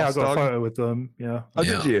just. Yeah, I got a photo with them. Yeah. Oh,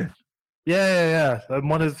 did you? Yeah.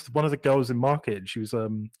 One of the girls in market. She was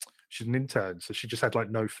she's an intern, so she just had like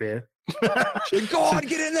no fear. Go on,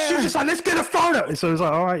 get in there. She was just like, let's get a photo. So I was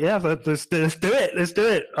like, all right, yeah, let's do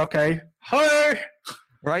it. Okay. Hi.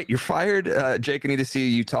 Right, you're fired. Jake, I need to see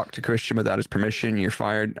you talk to Christian without his permission. You're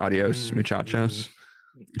fired. Adios, muchachos.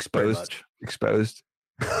 Exposed.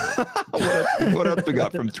 What else we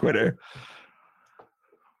got from Twitter?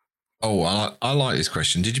 Oh, I like this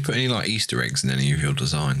question. Did you put any like Easter eggs in any of your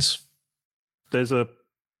designs? There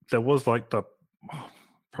was like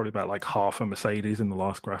probably about like half a Mercedes in the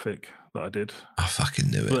last graphic that I did. I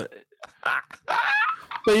fucking knew it.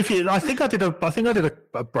 But I think I did a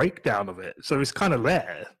breakdown of it, so it's kind of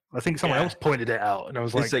there. I think someone else pointed it out, and I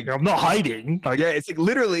was like, I'm not hiding. Like, it's like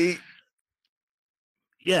literally.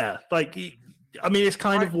 Yeah, like I mean, it's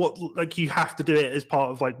kind of what like you have to do it as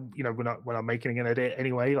part of like when I'm making an edit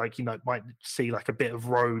anyway. Like might see like a bit of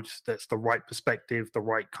road that's the right perspective, the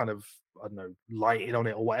right kind of lighting on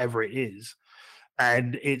it or whatever it is,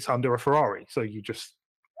 and it's under a Ferrari, so you just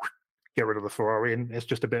get rid of the Ferrari and it's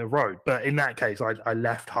just a bit of road. But in that case, I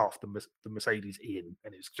left half the Mercedes in,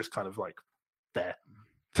 and it's just kind of like there.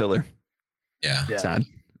 Filler. Yeah.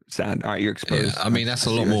 Sad. All right, you're exposed. Yeah, I mean, that's a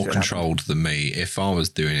lot more controlled than me. If I was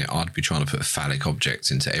doing it, I'd be trying to put phallic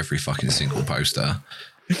objects into every fucking single poster.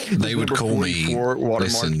 They would call me,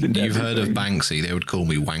 listen, you've heard of Banksy. They would call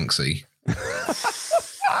me Wanksy.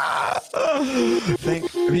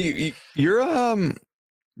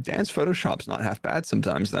 Dan's Photoshop's not half bad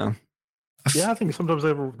sometimes, though. Yeah, I think sometimes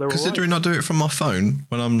they're considering I do it from my phone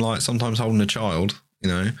when I'm like sometimes holding a child,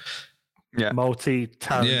 Yeah,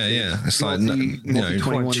 multi-talented. Yeah. It's like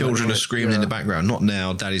children are screaming in the background. Not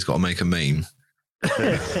now. Daddy's got to make a meme.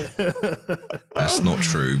 That's not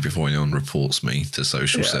true. Before anyone reports me to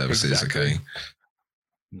social services, exactly. Okay.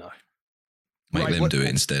 No, make them do it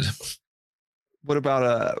instead. What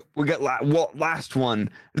about we got last one.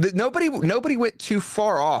 Nobody went too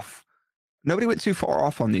far off. Nobody went too far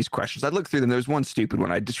off on these questions. I looked through them. There was one stupid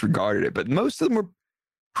one. I disregarded it, but most of them were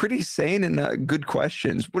pretty sane and good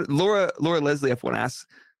questions. Laura Leslie F1 asks,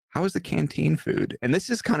 "How was the canteen food?" And this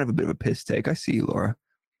is kind of a bit of a piss take. I see you, Laura.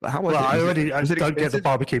 But how was it? I don't get the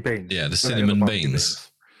barbecue beans. Yeah, the cinnamon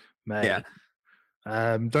beans. Man. Yeah.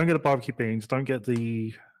 Don't get the barbecue beans. Don't get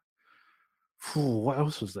the. What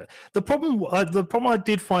else was there? The problem I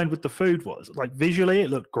did find with the food was like visually it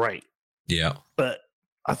looked great. Yeah. But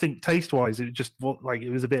I think taste wise it just like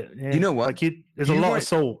it was a bit. You know what? Like there's a lot of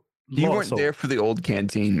salt. You weren't there for the old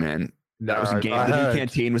canteen, man. That was a game. The new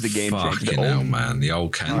canteen was a game changer. Oh man, the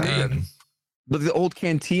old canteen. But the old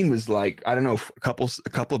canteen was like, I don't know, a couple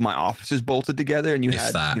of my offices bolted together, and you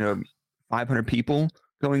had 500 people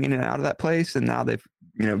going in and out of that place, and now they've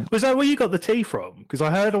Was that where you got the tea from? Because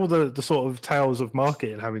I heard all the sort of tales of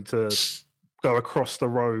market and having to go across the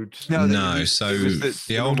road? No, so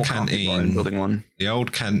the old canteen, building one. The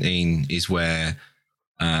old canteen is where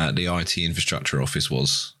the IT infrastructure office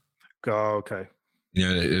was. Oh, okay. You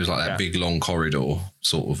know, it was like that big long corridor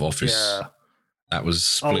sort of office. Yeah. That was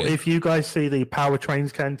split. Oh, if you guys see the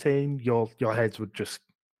Powertrains canteen, your heads would just.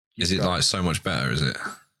 Is it like so much better? Is it?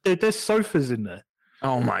 Dude, there's sofas in there.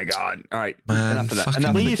 Oh my god! All right, man. Enough of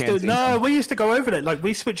that. We used to go over there. Like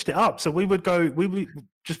we switched it up. So we would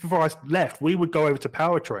just before I left, we would go over to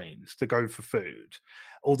Powertrains to go for food.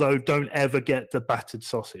 Although don't ever get the battered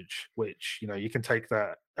sausage, which you can take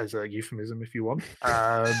that as a euphemism if you want.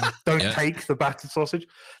 Don't take the battered sausage.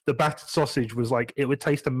 The battered sausage was like it would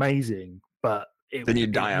taste amazing, but then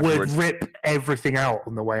you'd die afterwards. Would rip everything out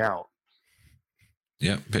on the way out.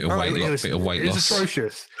 Yeah, bit of weight loss. It's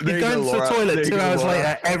atrocious. You go into the toilet 2 hours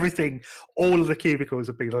later, everything, all of the cubicles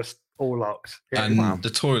have been all locked. Yeah. And the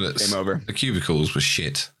toilets, the cubicles were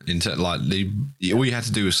shit. All you had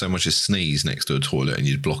to do was so much as sneeze next to a toilet and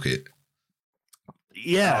you'd block it.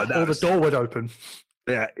 Yeah, or the door would open.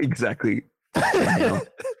 Yeah, exactly.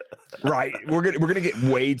 Right, we're gonna get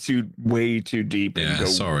way too deep. Yeah, and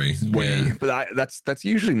sorry. But that's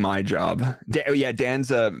usually my job. Dan's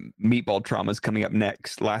meatball trauma is coming up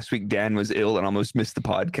next. Last week, Dan was ill and almost missed the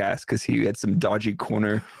podcast because he had some dodgy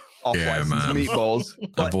corner off-license meatballs.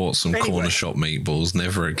 I bought some corner shop meatballs.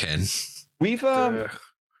 Never again. We've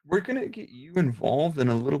we're gonna get you involved in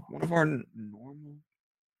one of our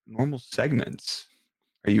normal segments.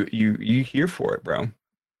 Are you here for it, bro?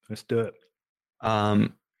 Let's do it.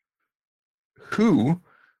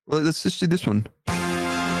 Well, let's just do this one.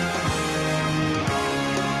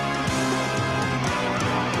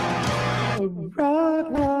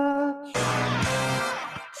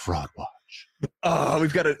 Fraud Watch. Oh,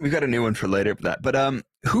 we've got a new one for later for that. But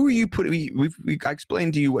who are you putting? I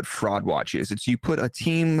explained to you what Fraud Watch is. It's you put a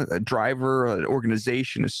team, a driver, an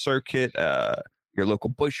organization, a circuit, your local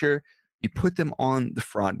butcher. You put them on the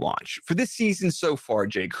Fraud Watch for this season so far.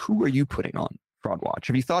 Jake, who are you putting on Fraud Watch?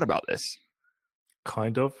 Have you thought about this?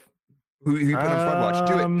 Kind of. Who you put on Fraud Watch?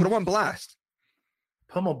 Do it. Put them on blast.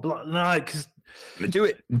 Put them on blast. No, because do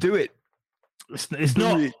it. It's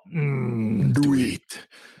not. Do it.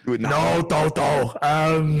 Do it now.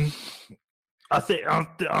 No. I think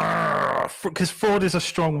because fraud is a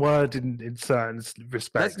strong word in certain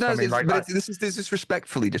respects. This is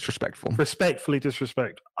respectfully disrespectful. Respectfully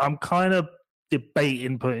disrespect. I'm kind of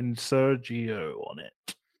debating putting Sergio on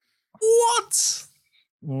it. What?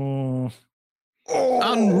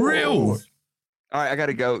 Unreal. All right, I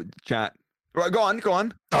gotta go, chat. Right, go on.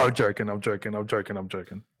 Oh, I'm joking.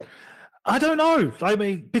 I don't know. I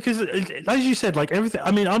mean, because as you said, like everything.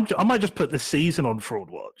 I mean, I might just put the season on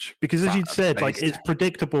Fraud Watch because, as you said, like it's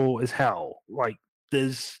predictable as hell. Like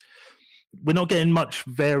we're not getting much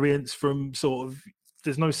variance from sort of.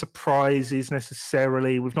 There's no surprises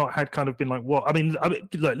necessarily. We've not had kind of been like what. I mean,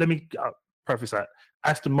 look, let me preface that.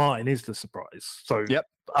 Aston Martin is the surprise. So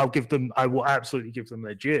I will absolutely give them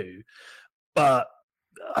their due. But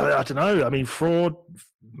I don't know. I mean, fraud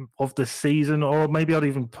of the season, or maybe I'd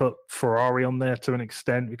even put Ferrari on there to an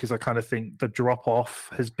extent because I kind of think the drop off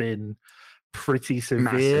has been pretty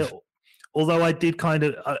severe. Massive. Although I did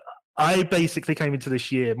I basically came into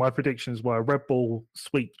this year. My predictions were Red Bull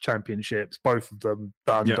sweep championships, both of them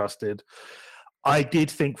done, dusted. I did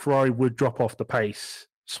think Ferrari would drop off the pace,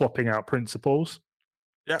 swapping out principles.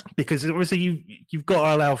 Yeah, because obviously you've got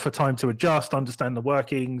to allow for time to adjust, understand the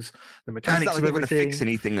workings, the mechanics of everything. To fix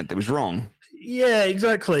anything that was wrong. Yeah,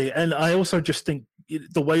 exactly. And I also just think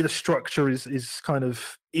the way the structure is kind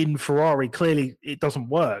of in Ferrari, clearly it doesn't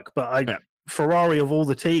work. But Ferrari of all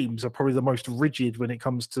the teams are probably the most rigid when it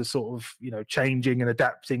comes to sort of changing and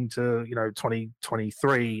adapting to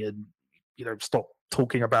 2023 and stop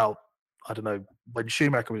talking about I don't know when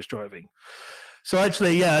Schumacher was driving. So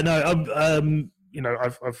actually, I've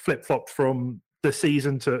flip-flopped from the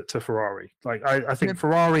season to Ferrari. Like, I think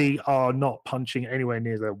Ferrari are not punching anywhere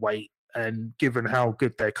near their weight. And given how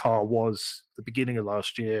good their car was at the beginning of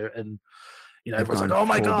last year, and, everyone's like, oh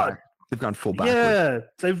my God. They've gone full back. Yeah,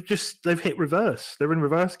 they've hit reverse. They're in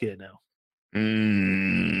reverse gear now.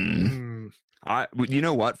 You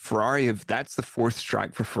know what? Ferrari, that's the fourth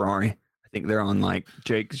strike for Ferrari. I think they're on,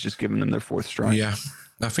 Jake's just giving them their fourth strike. Yeah.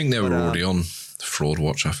 I think they were already on the Fraud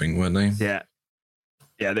Watch, I think, weren't they? Yeah.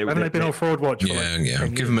 Yeah, they haven't been on Fraud Watch. Yeah.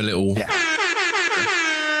 Give them a little.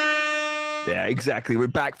 Yeah, exactly. We're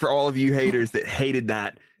back for all of you haters that hated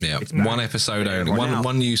that. Yeah, one episode only.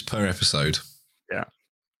 One use per episode.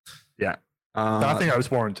 Yeah. I think I was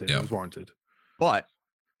warranted. Yeah. I was warranted. But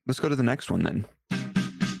let's go to the next one then.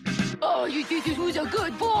 Oh, you think who's a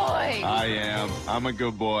good boy? I am. I'm a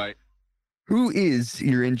good boy. Who is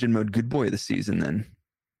your engine mode good boy of the season then?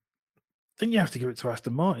 I think you have to give it to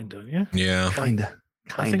Aston Martin, don't you? Yeah. Kinda.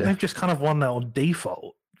 I think they've just kind of won that on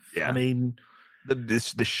default. Yeah. I mean, the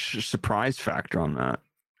surprise factor on that.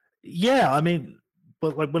 Yeah, I mean,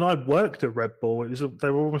 but like when I worked at Red Bull, they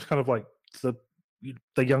were almost kind of like the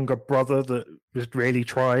younger brother that was really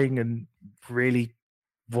trying and really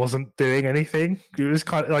wasn't doing anything. It was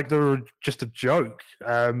kind of like they were just a joke,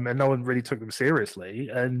 and no one really took them seriously.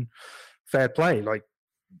 And fair play, like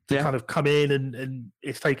they kind of come in and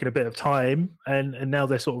it's taken a bit of time, and now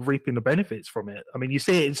they're sort of reaping the benefits from it. I mean, you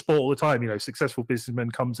see it in sport all the time. You know, successful businessman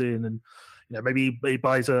comes in and maybe he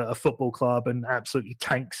buys a football club and absolutely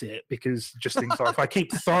tanks it because just thinks like, if I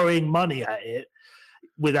keep throwing money at it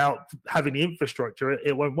without having the infrastructure,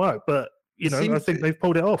 it won't work. But I think they've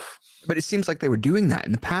pulled it off. But it seems like they were doing that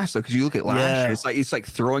in the past, though, because you look at last year, it's like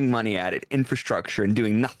throwing money at it, infrastructure, and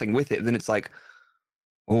doing nothing with it. And then it's like,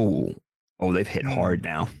 oh, they've hit hard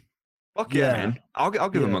now. Fuck yeah, man! I'll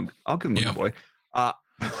give him a boy.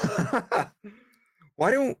 Why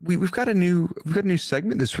don't we've got a new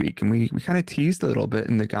segment this week, and we kind of teased a little bit,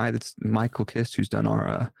 and the guy that's Michael Kist, who's done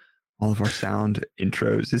our all of our sound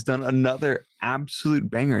intros, has done another absolute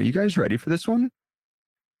banger. You guys ready for this one?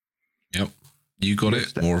 Yep. You got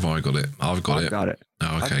it, or have I got it? I've got it. Got it.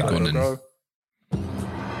 Oh, okay, go on then.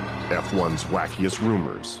 F1's wackiest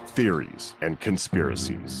rumors, theories, and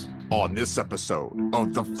conspiracies. On this episode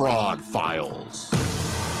of the Fraud Files.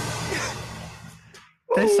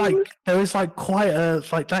 There was quite a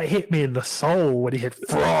that hit me in the soul when he hit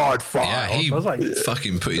Fraud Files. Yeah, he I was like,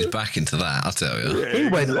 fucking put his back into that, I tell you. He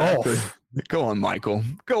went off. Go on, Michael.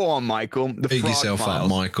 Big yourself up,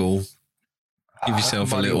 Michael. Give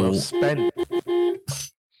yourself a little.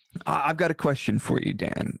 I've got a question for you,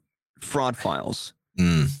 Dan. Fraud Files.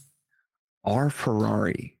 Are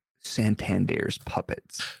Ferrari Santander's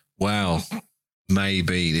puppets? Wow.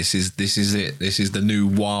 Maybe this is it. This is the new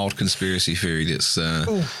wild conspiracy theory that's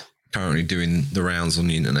currently doing the rounds on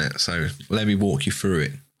the internet. So let me walk you through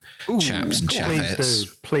it, chaps and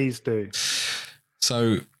chapettes. Please do.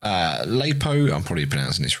 So Lepo, I'm probably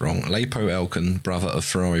pronouncing this wrong. Lepo Elkan, brother of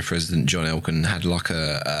Ferrari president John Elkan, had like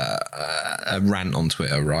a rant on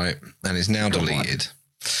Twitter, right? And it's now deleted.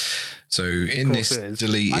 So in this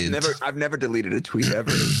deleted, I've never deleted a tweet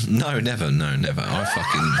ever. No, never. I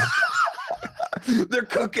fucking. They're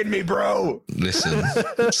cooking me, bro. Listen,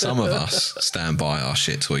 some of us stand by our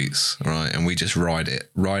shit tweets, right? And we just ride it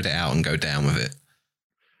out and go down with it.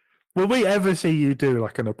 Will we ever see you do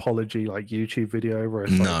like an apology, like YouTube video where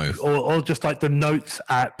it's no, or just like the Notes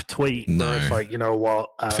app tweet? No, where it's like, you know what?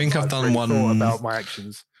 I think I've done really one about my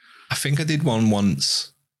actions. I think I did one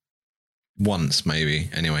once maybe.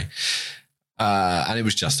 Anyway, and it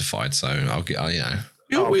was justified. So I'll get,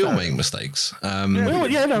 we all make mistakes. We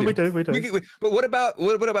do. But what about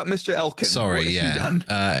Mr. Elkan? Sorry,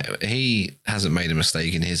 he hasn't made a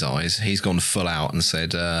mistake in his eyes. He's gone full out and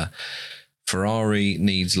said Ferrari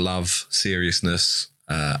needs love, seriousness,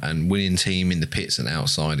 and winning team in the pits and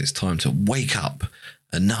outside. It's time to wake up.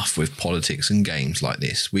 Enough with politics and games like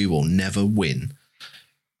this. We will never win.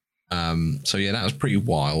 So yeah, that was pretty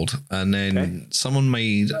wild. And then someone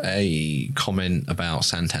made a comment about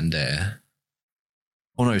Santander.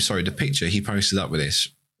 Oh no, sorry. The picture he posted up with this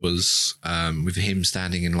was with him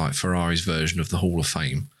standing in like Ferrari's version of the Hall of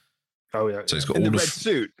Fame. Oh yeah. So it's got in all the red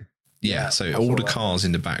suit. Yeah. So all the cars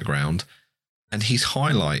in the background, and he's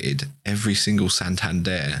highlighted every single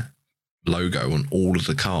Santander logo on all of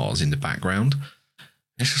the cars in the background.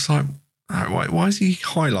 It's just like, why has he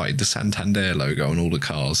highlighted the Santander logo on all the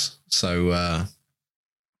cars? So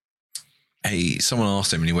someone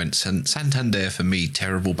asked him and he went, Santander for me,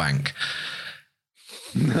 terrible bank.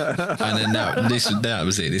 And then that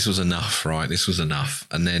was it. This was enough, right? This was enough.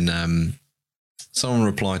 And then someone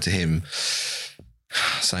replied to him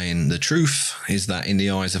saying, the truth is that in the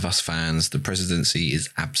eyes of us fans, the presidency is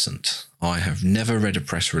absent. I have never read a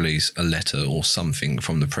press release, a letter or something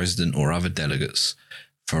from the president or other delegates.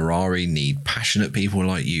 Ferrari need passionate people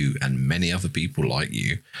like you and many other people like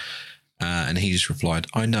you. And he just replied,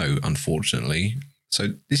 I know, unfortunately.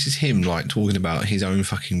 So this is him like talking about his own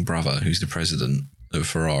fucking brother, who's the president of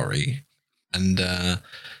Ferrari. And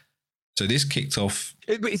so this kicked off.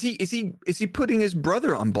 Is he putting his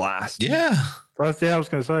brother on blast? Yeah. I was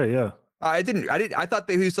going to say, yeah. I thought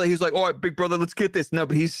that he was like, all right, big brother, let's get this. No,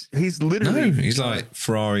 but he's literally. No, he's like,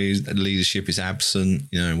 Ferrari's leadership is absent.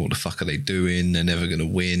 You know, what the fuck are they doing? They're never going to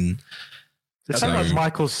win. It sounds like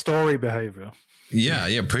Michael's story behavior.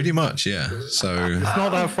 Yeah, pretty much, yeah. So it's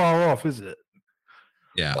not that far off, is it?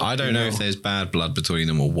 Yeah, I don't know if there's bad blood between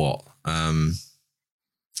them or what.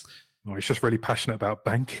 Or he's just really passionate about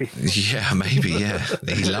banking. Yeah, maybe. Yeah,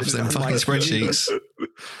 he loves them fucking spreadsheets.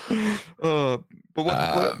 But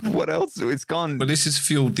what else? It's gone. But this has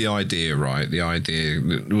fueled the idea, right? The idea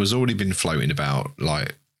that was already been floating about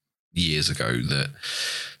like years ago that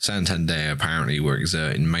Santander apparently were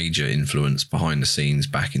exerting major influence behind the scenes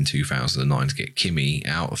back in 2009 to get Kimi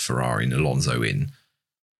out of Ferrari and Alonso in.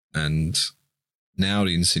 And now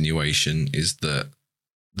the insinuation is that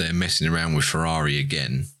they're messing around with Ferrari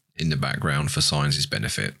again in the background for Sainz's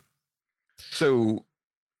benefit. So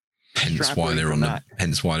hence why they're on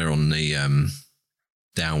the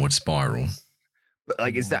downward spiral. But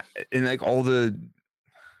like, is that in like all the?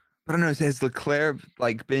 I don't know. Has Leclerc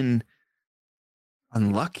like been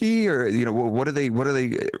unlucky, or what are they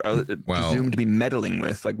presumed to be meddling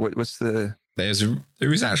with? Like, what's the?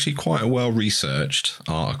 There is actually quite a well researched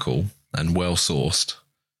article and well sourced,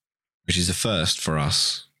 which is the first for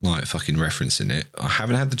us. Like fucking referencing it. I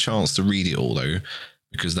haven't had the chance to read it all though,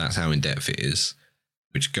 because that's how in depth it is.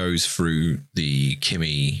 Which goes through the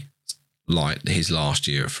Kimi, like his last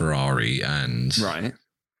year at Ferrari and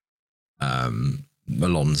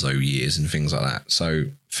Alonso years and things like that. So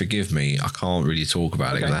forgive me, I can't really talk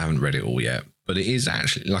about it because I haven't read it all yet. But it is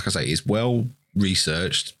actually, like I say, it's well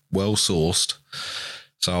researched, well sourced.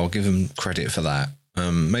 So I'll give them credit for that.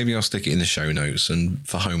 Maybe I'll stick it in the show notes, and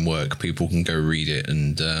for homework, people can go read it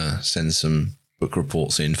and send some book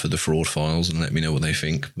reports in for the fraud files and let me know what they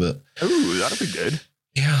think. But that'll be good.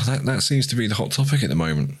 Yeah, that seems to be the hot topic at the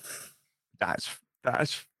moment. That's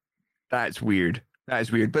weird. That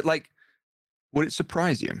is weird. But like, would it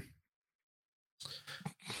surprise you?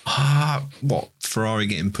 What, Ferrari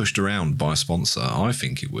getting pushed around by a sponsor? I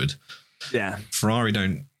think it would. Yeah. Ferrari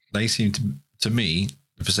don't. They seem to me.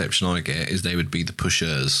 The perception I get is they would be the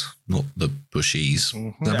pushers, not the pushies.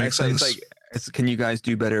 Mm-hmm. That makes sense. It's like, can you guys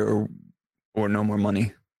do better or no more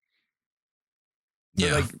money?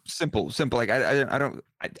 Yeah, like simple. Like I don't.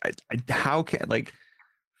 How can like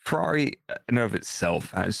Ferrari in and of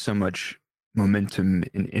itself has so much momentum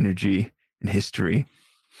and energy and history.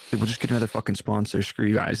 We'll just get another fucking sponsor. Screw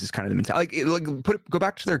you guys. Is kind of the mentality. Go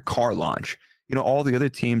back to their car launch. All the other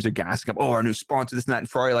teams are gassing up. Oh, our new sponsor, this and that. And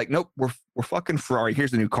Ferrari, like, nope, we're fucking Ferrari.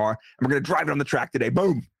 Here's the new car, and we're gonna drive it on the track today.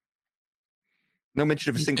 Boom. No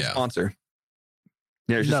mention of a single sponsor.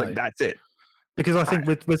 It's just like that's it. Because I think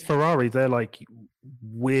with Ferrari, they're like,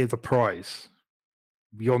 we're the prize.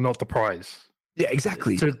 You're not the prize. Yeah,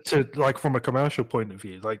 exactly. To like from a commercial point of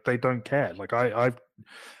view, like they don't care. Like I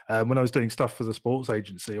when I was doing stuff for the sports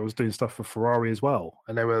agency, I was doing stuff for Ferrari as well,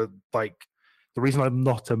 and they were like. The reason I'm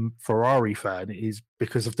not a Ferrari fan is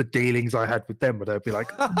because of the dealings I had with them, where they'd be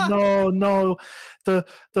like, no, the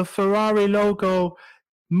Ferrari logo,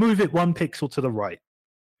 move it 1 pixel to the right.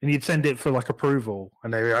 And you'd send it for like approval.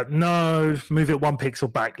 And they'd be like, no, move it 1 pixel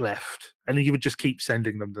back left. And then you would just keep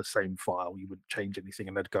sending them the same file. You wouldn't change anything.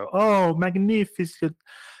 And they'd go, oh, magnificent.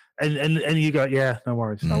 And you go, yeah, no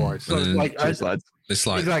worries. So it's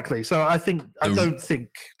like exactly. So I don't think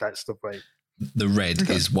that's the way. The red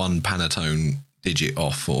is one Pantone digit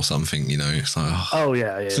off or something, It's like, oh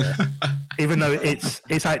yeah. Even though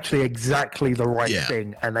it's actually exactly the right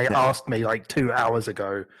thing, and they asked me like 2 hours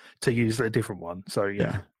ago to use a different one. So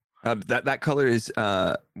yeah. That color is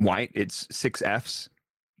white. It's 6 Fs.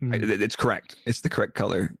 It's correct. It's the correct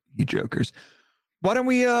color. You jokers. Why don't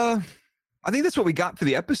we? I think that's what we got for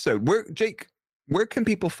the episode. Jake? Where can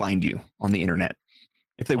people find you on the internet?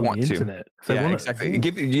 If they want to. Internet. Exactly.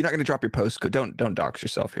 You're not going to drop your postcode. Don't dox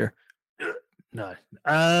yourself here. No.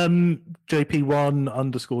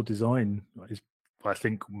 JP1_design is, I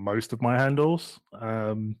think, most of my handles.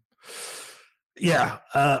 Someone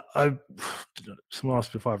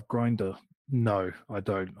asked if I have Grindr. No, I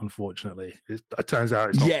don't, unfortunately. It turns out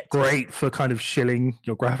it's not great for kind of shilling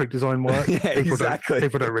your graphic design work.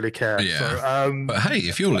 People don't really care. Yeah. So, but hey,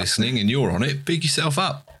 if you're listening and you're on it, big yourself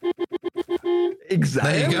up.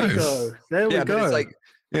 Exactly. There you go. There we go.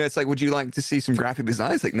 It's like, would you like to see some graphic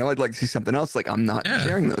designs? Like, no, I'd like to see something else. Like, I'm not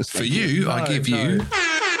sharing those. For you, I give you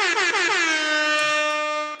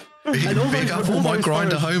big up all my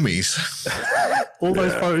Grindr homies. All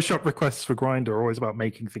those Photoshop requests for Grindr are always about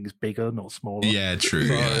making things bigger, not smaller. Yeah, true.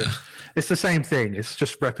 So it's the same thing. It's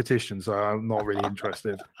just repetition. So I'm not really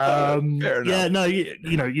interested. You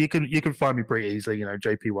can find me pretty easily.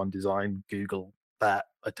 JP1 Design. Google that.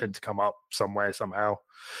 I tend to come up somewhere somehow.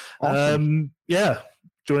 Awesome.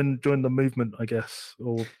 Join the movement, I guess,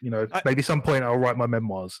 or maybe some point I'll write my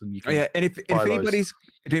memoirs and you can. And if anybody's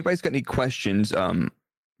got any questions for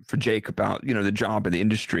Jake about the job or the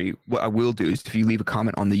industry, what I will do is if you leave a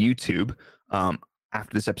comment on the YouTube,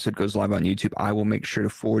 after this episode goes live on YouTube, I will make sure to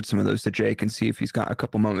forward some of those to Jake and see if he's got a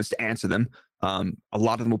couple moments to answer them. A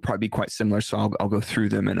lot of them will probably be quite similar, so I'll go through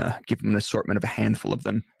them and give him an assortment of a handful of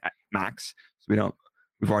them at max. So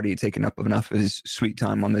we've already taken up enough of his sweet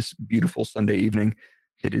time on this beautiful Sunday evening.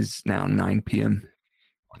 It is now 9 p.m.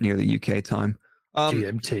 near the UK time.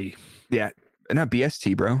 GMT. Yeah, not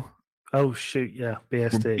BST, bro. Oh shoot, yeah,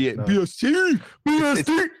 BST.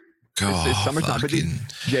 BST. God, it's summertime. But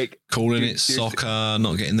Jake, calling it soccer,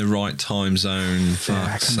 not getting the right time zone.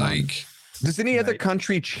 Fuck's sake. Does any other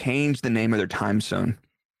country change the name of their time zone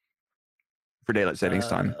for daylight savings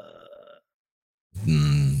time?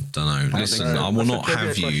 Don't know. Listen, I will not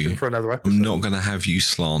have you. I'm not going to have you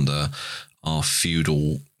slander our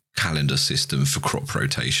feudal calendar system for crop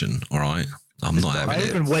rotation. All right. I'm not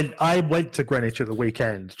having it. I went to Greenwich at the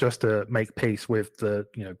weekend just to make peace with the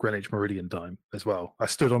Greenwich Meridian time as well. I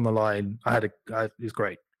stood on the line. It was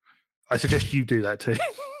great. I suggest you do that too.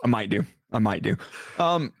 I might do. I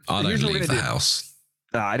don't leave the house.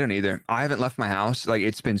 I don't either. I haven't left my house. Like,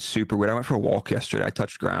 it's been super weird. I went for a walk yesterday. I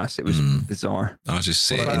touched grass. It was bizarre. I just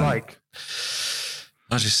sit at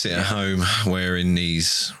home wearing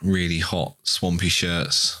these really hot, swampy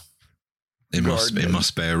shirts in my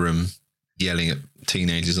spare room, yelling at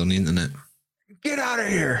teenagers on the internet. Get out of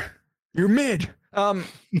here. You're mid. So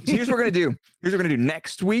here's what we're going to do.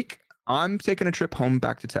 Next week, I'm taking a trip home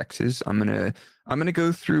back to Texas. I'm gonna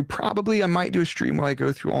go through, I might do a stream where I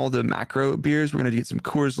go through all the macro beers. We're gonna get some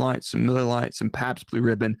Coors Light, some Miller Lite, some Pabst Blue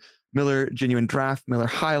Ribbon, Miller Genuine Draft, Miller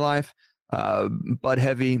High Life, Bud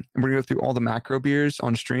Heavy. And we're gonna go through all the macro beers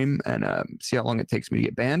on stream and see how long it takes me to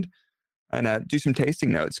get banned, and do some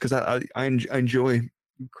tasting notes, because I enjoy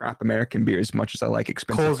crap American beer as much as I like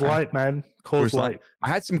expensive Coors Light, man. Coors Light. I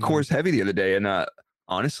had some Coors Heavy the other day, and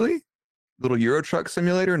honestly, little Euro Truck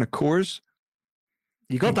Simulator and a Coors.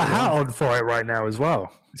 You got the hat on for it right now as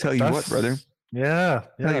well. Tell you what, brother. Yeah.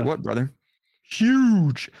 Tell you what, brother.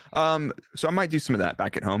 Huge. So I might do some of that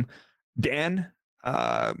back at home. Dan,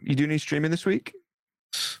 you do any streaming this week?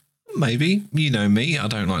 Maybe. You know me. I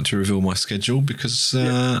don't like to reveal my schedule because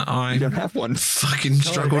I don't have one. Fucking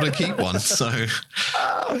struggle to keep one. So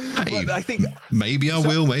hey, I think maybe I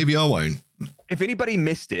will, maybe I won't. If anybody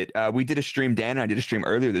missed it, we did a stream, Dan and I did a stream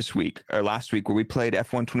earlier this week, or last week, where we played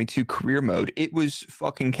F122 career mode. It was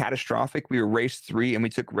fucking catastrophic. We were race 3 and we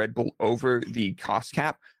took Red Bull over the cost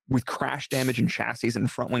cap with crash damage in chassis and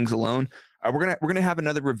front wings alone. We're gonna have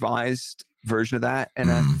another revised version of that, and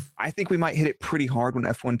I think we might hit it pretty hard when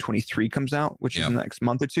F123 comes out, which is in the next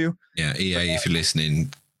month or two. Yeah, EA, if you're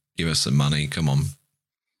listening, give us some money. Come on.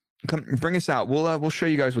 Come bring us out. We'll show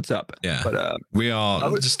you guys what's up. Yeah, but we are.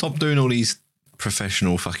 Just stop doing all these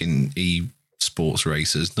professional fucking e-sports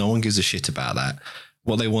racers. No one gives a shit about that.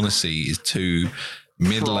 What they want to see is two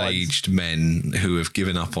middle-aged men who have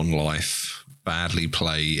given up on life badly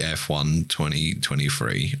play F1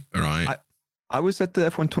 2023. All right. I was at the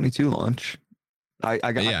F122 launch. I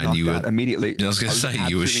got knocked out immediately. I was going to say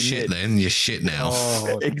you were shit then. You're shit now.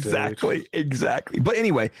 Oh, exactly. But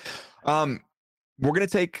anyway, we're going to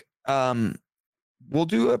take. We'll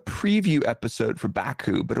do a preview episode for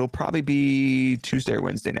Baku, but it'll probably be Tuesday or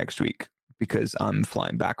Wednesday next week because I'm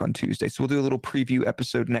flying back on Tuesday. So we'll do a little preview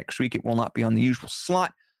episode next week. It will not be on the usual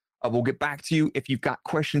slot. We'll get back to you. If you've got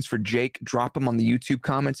questions for Jake, drop them on the YouTube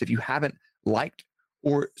comments. If you haven't liked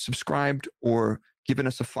or subscribed or given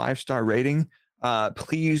us a 5-star rating,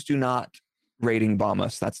 please do not rating bomb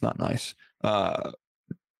us. That's not nice.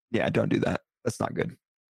 Yeah, don't do that. That's not good.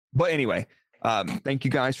 But anyway, thank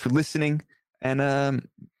you guys for listening. And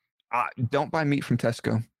don't buy meat from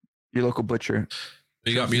Tesco, your local butcher.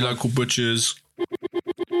 Big up your local butchers.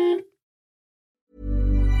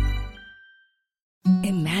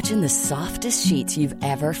 Imagine the softest sheets you've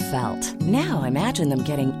ever felt. Now imagine them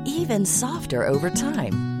getting even softer over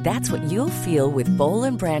time. That's what you'll feel with Boll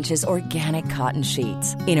 & Branch's organic cotton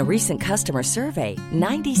sheets. In a recent customer survey,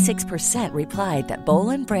 96% replied that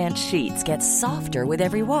Boll & Branch sheets get softer with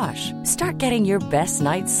every wash. Start getting your best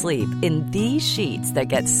night's sleep in these sheets that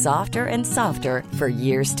get softer and softer for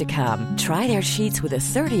years to come. Try their sheets with a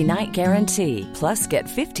 30-night guarantee. Plus, get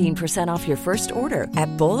 15% off your first order at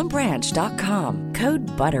bollandbranch.com. Code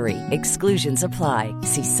BUTTERY. Exclusions apply.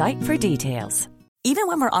 See site for details. Even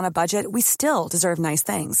when we're on a budget, we still deserve nice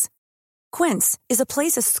things. Quince is a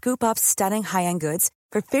place to scoop up stunning high-end goods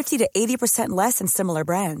for 50 to 80% less than similar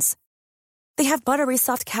brands. They have buttery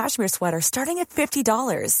soft cashmere sweaters starting at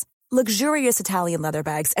 $50, luxurious Italian leather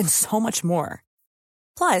bags, and so much more.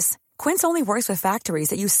 Plus, Quince only works with factories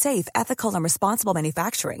that use safe, ethical, and responsible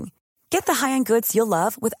manufacturing. Get the high-end goods you'll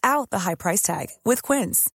love without the high price tag with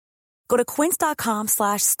Quince. Go to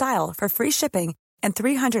quince.com/style for free shipping and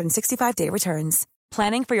 365-day returns.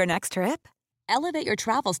 Planning for your next trip? Elevate your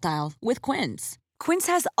travel style with Quince. Quince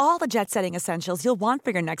has all the jet-setting essentials you'll want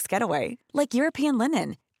for your next getaway, like European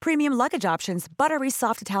linen, premium luggage options, buttery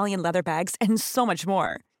soft Italian leather bags, and so much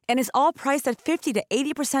more. And is all priced at 50 to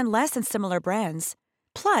 80% less than similar brands.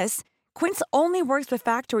 Plus, Quince only works with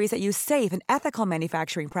factories that use safe and ethical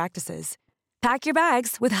manufacturing practices. Pack your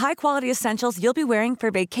bags with high-quality essentials you'll be wearing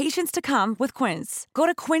for vacations to come with Quince. Go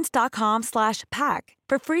to quince.com/pack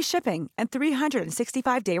for free shipping and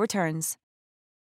 365-day returns.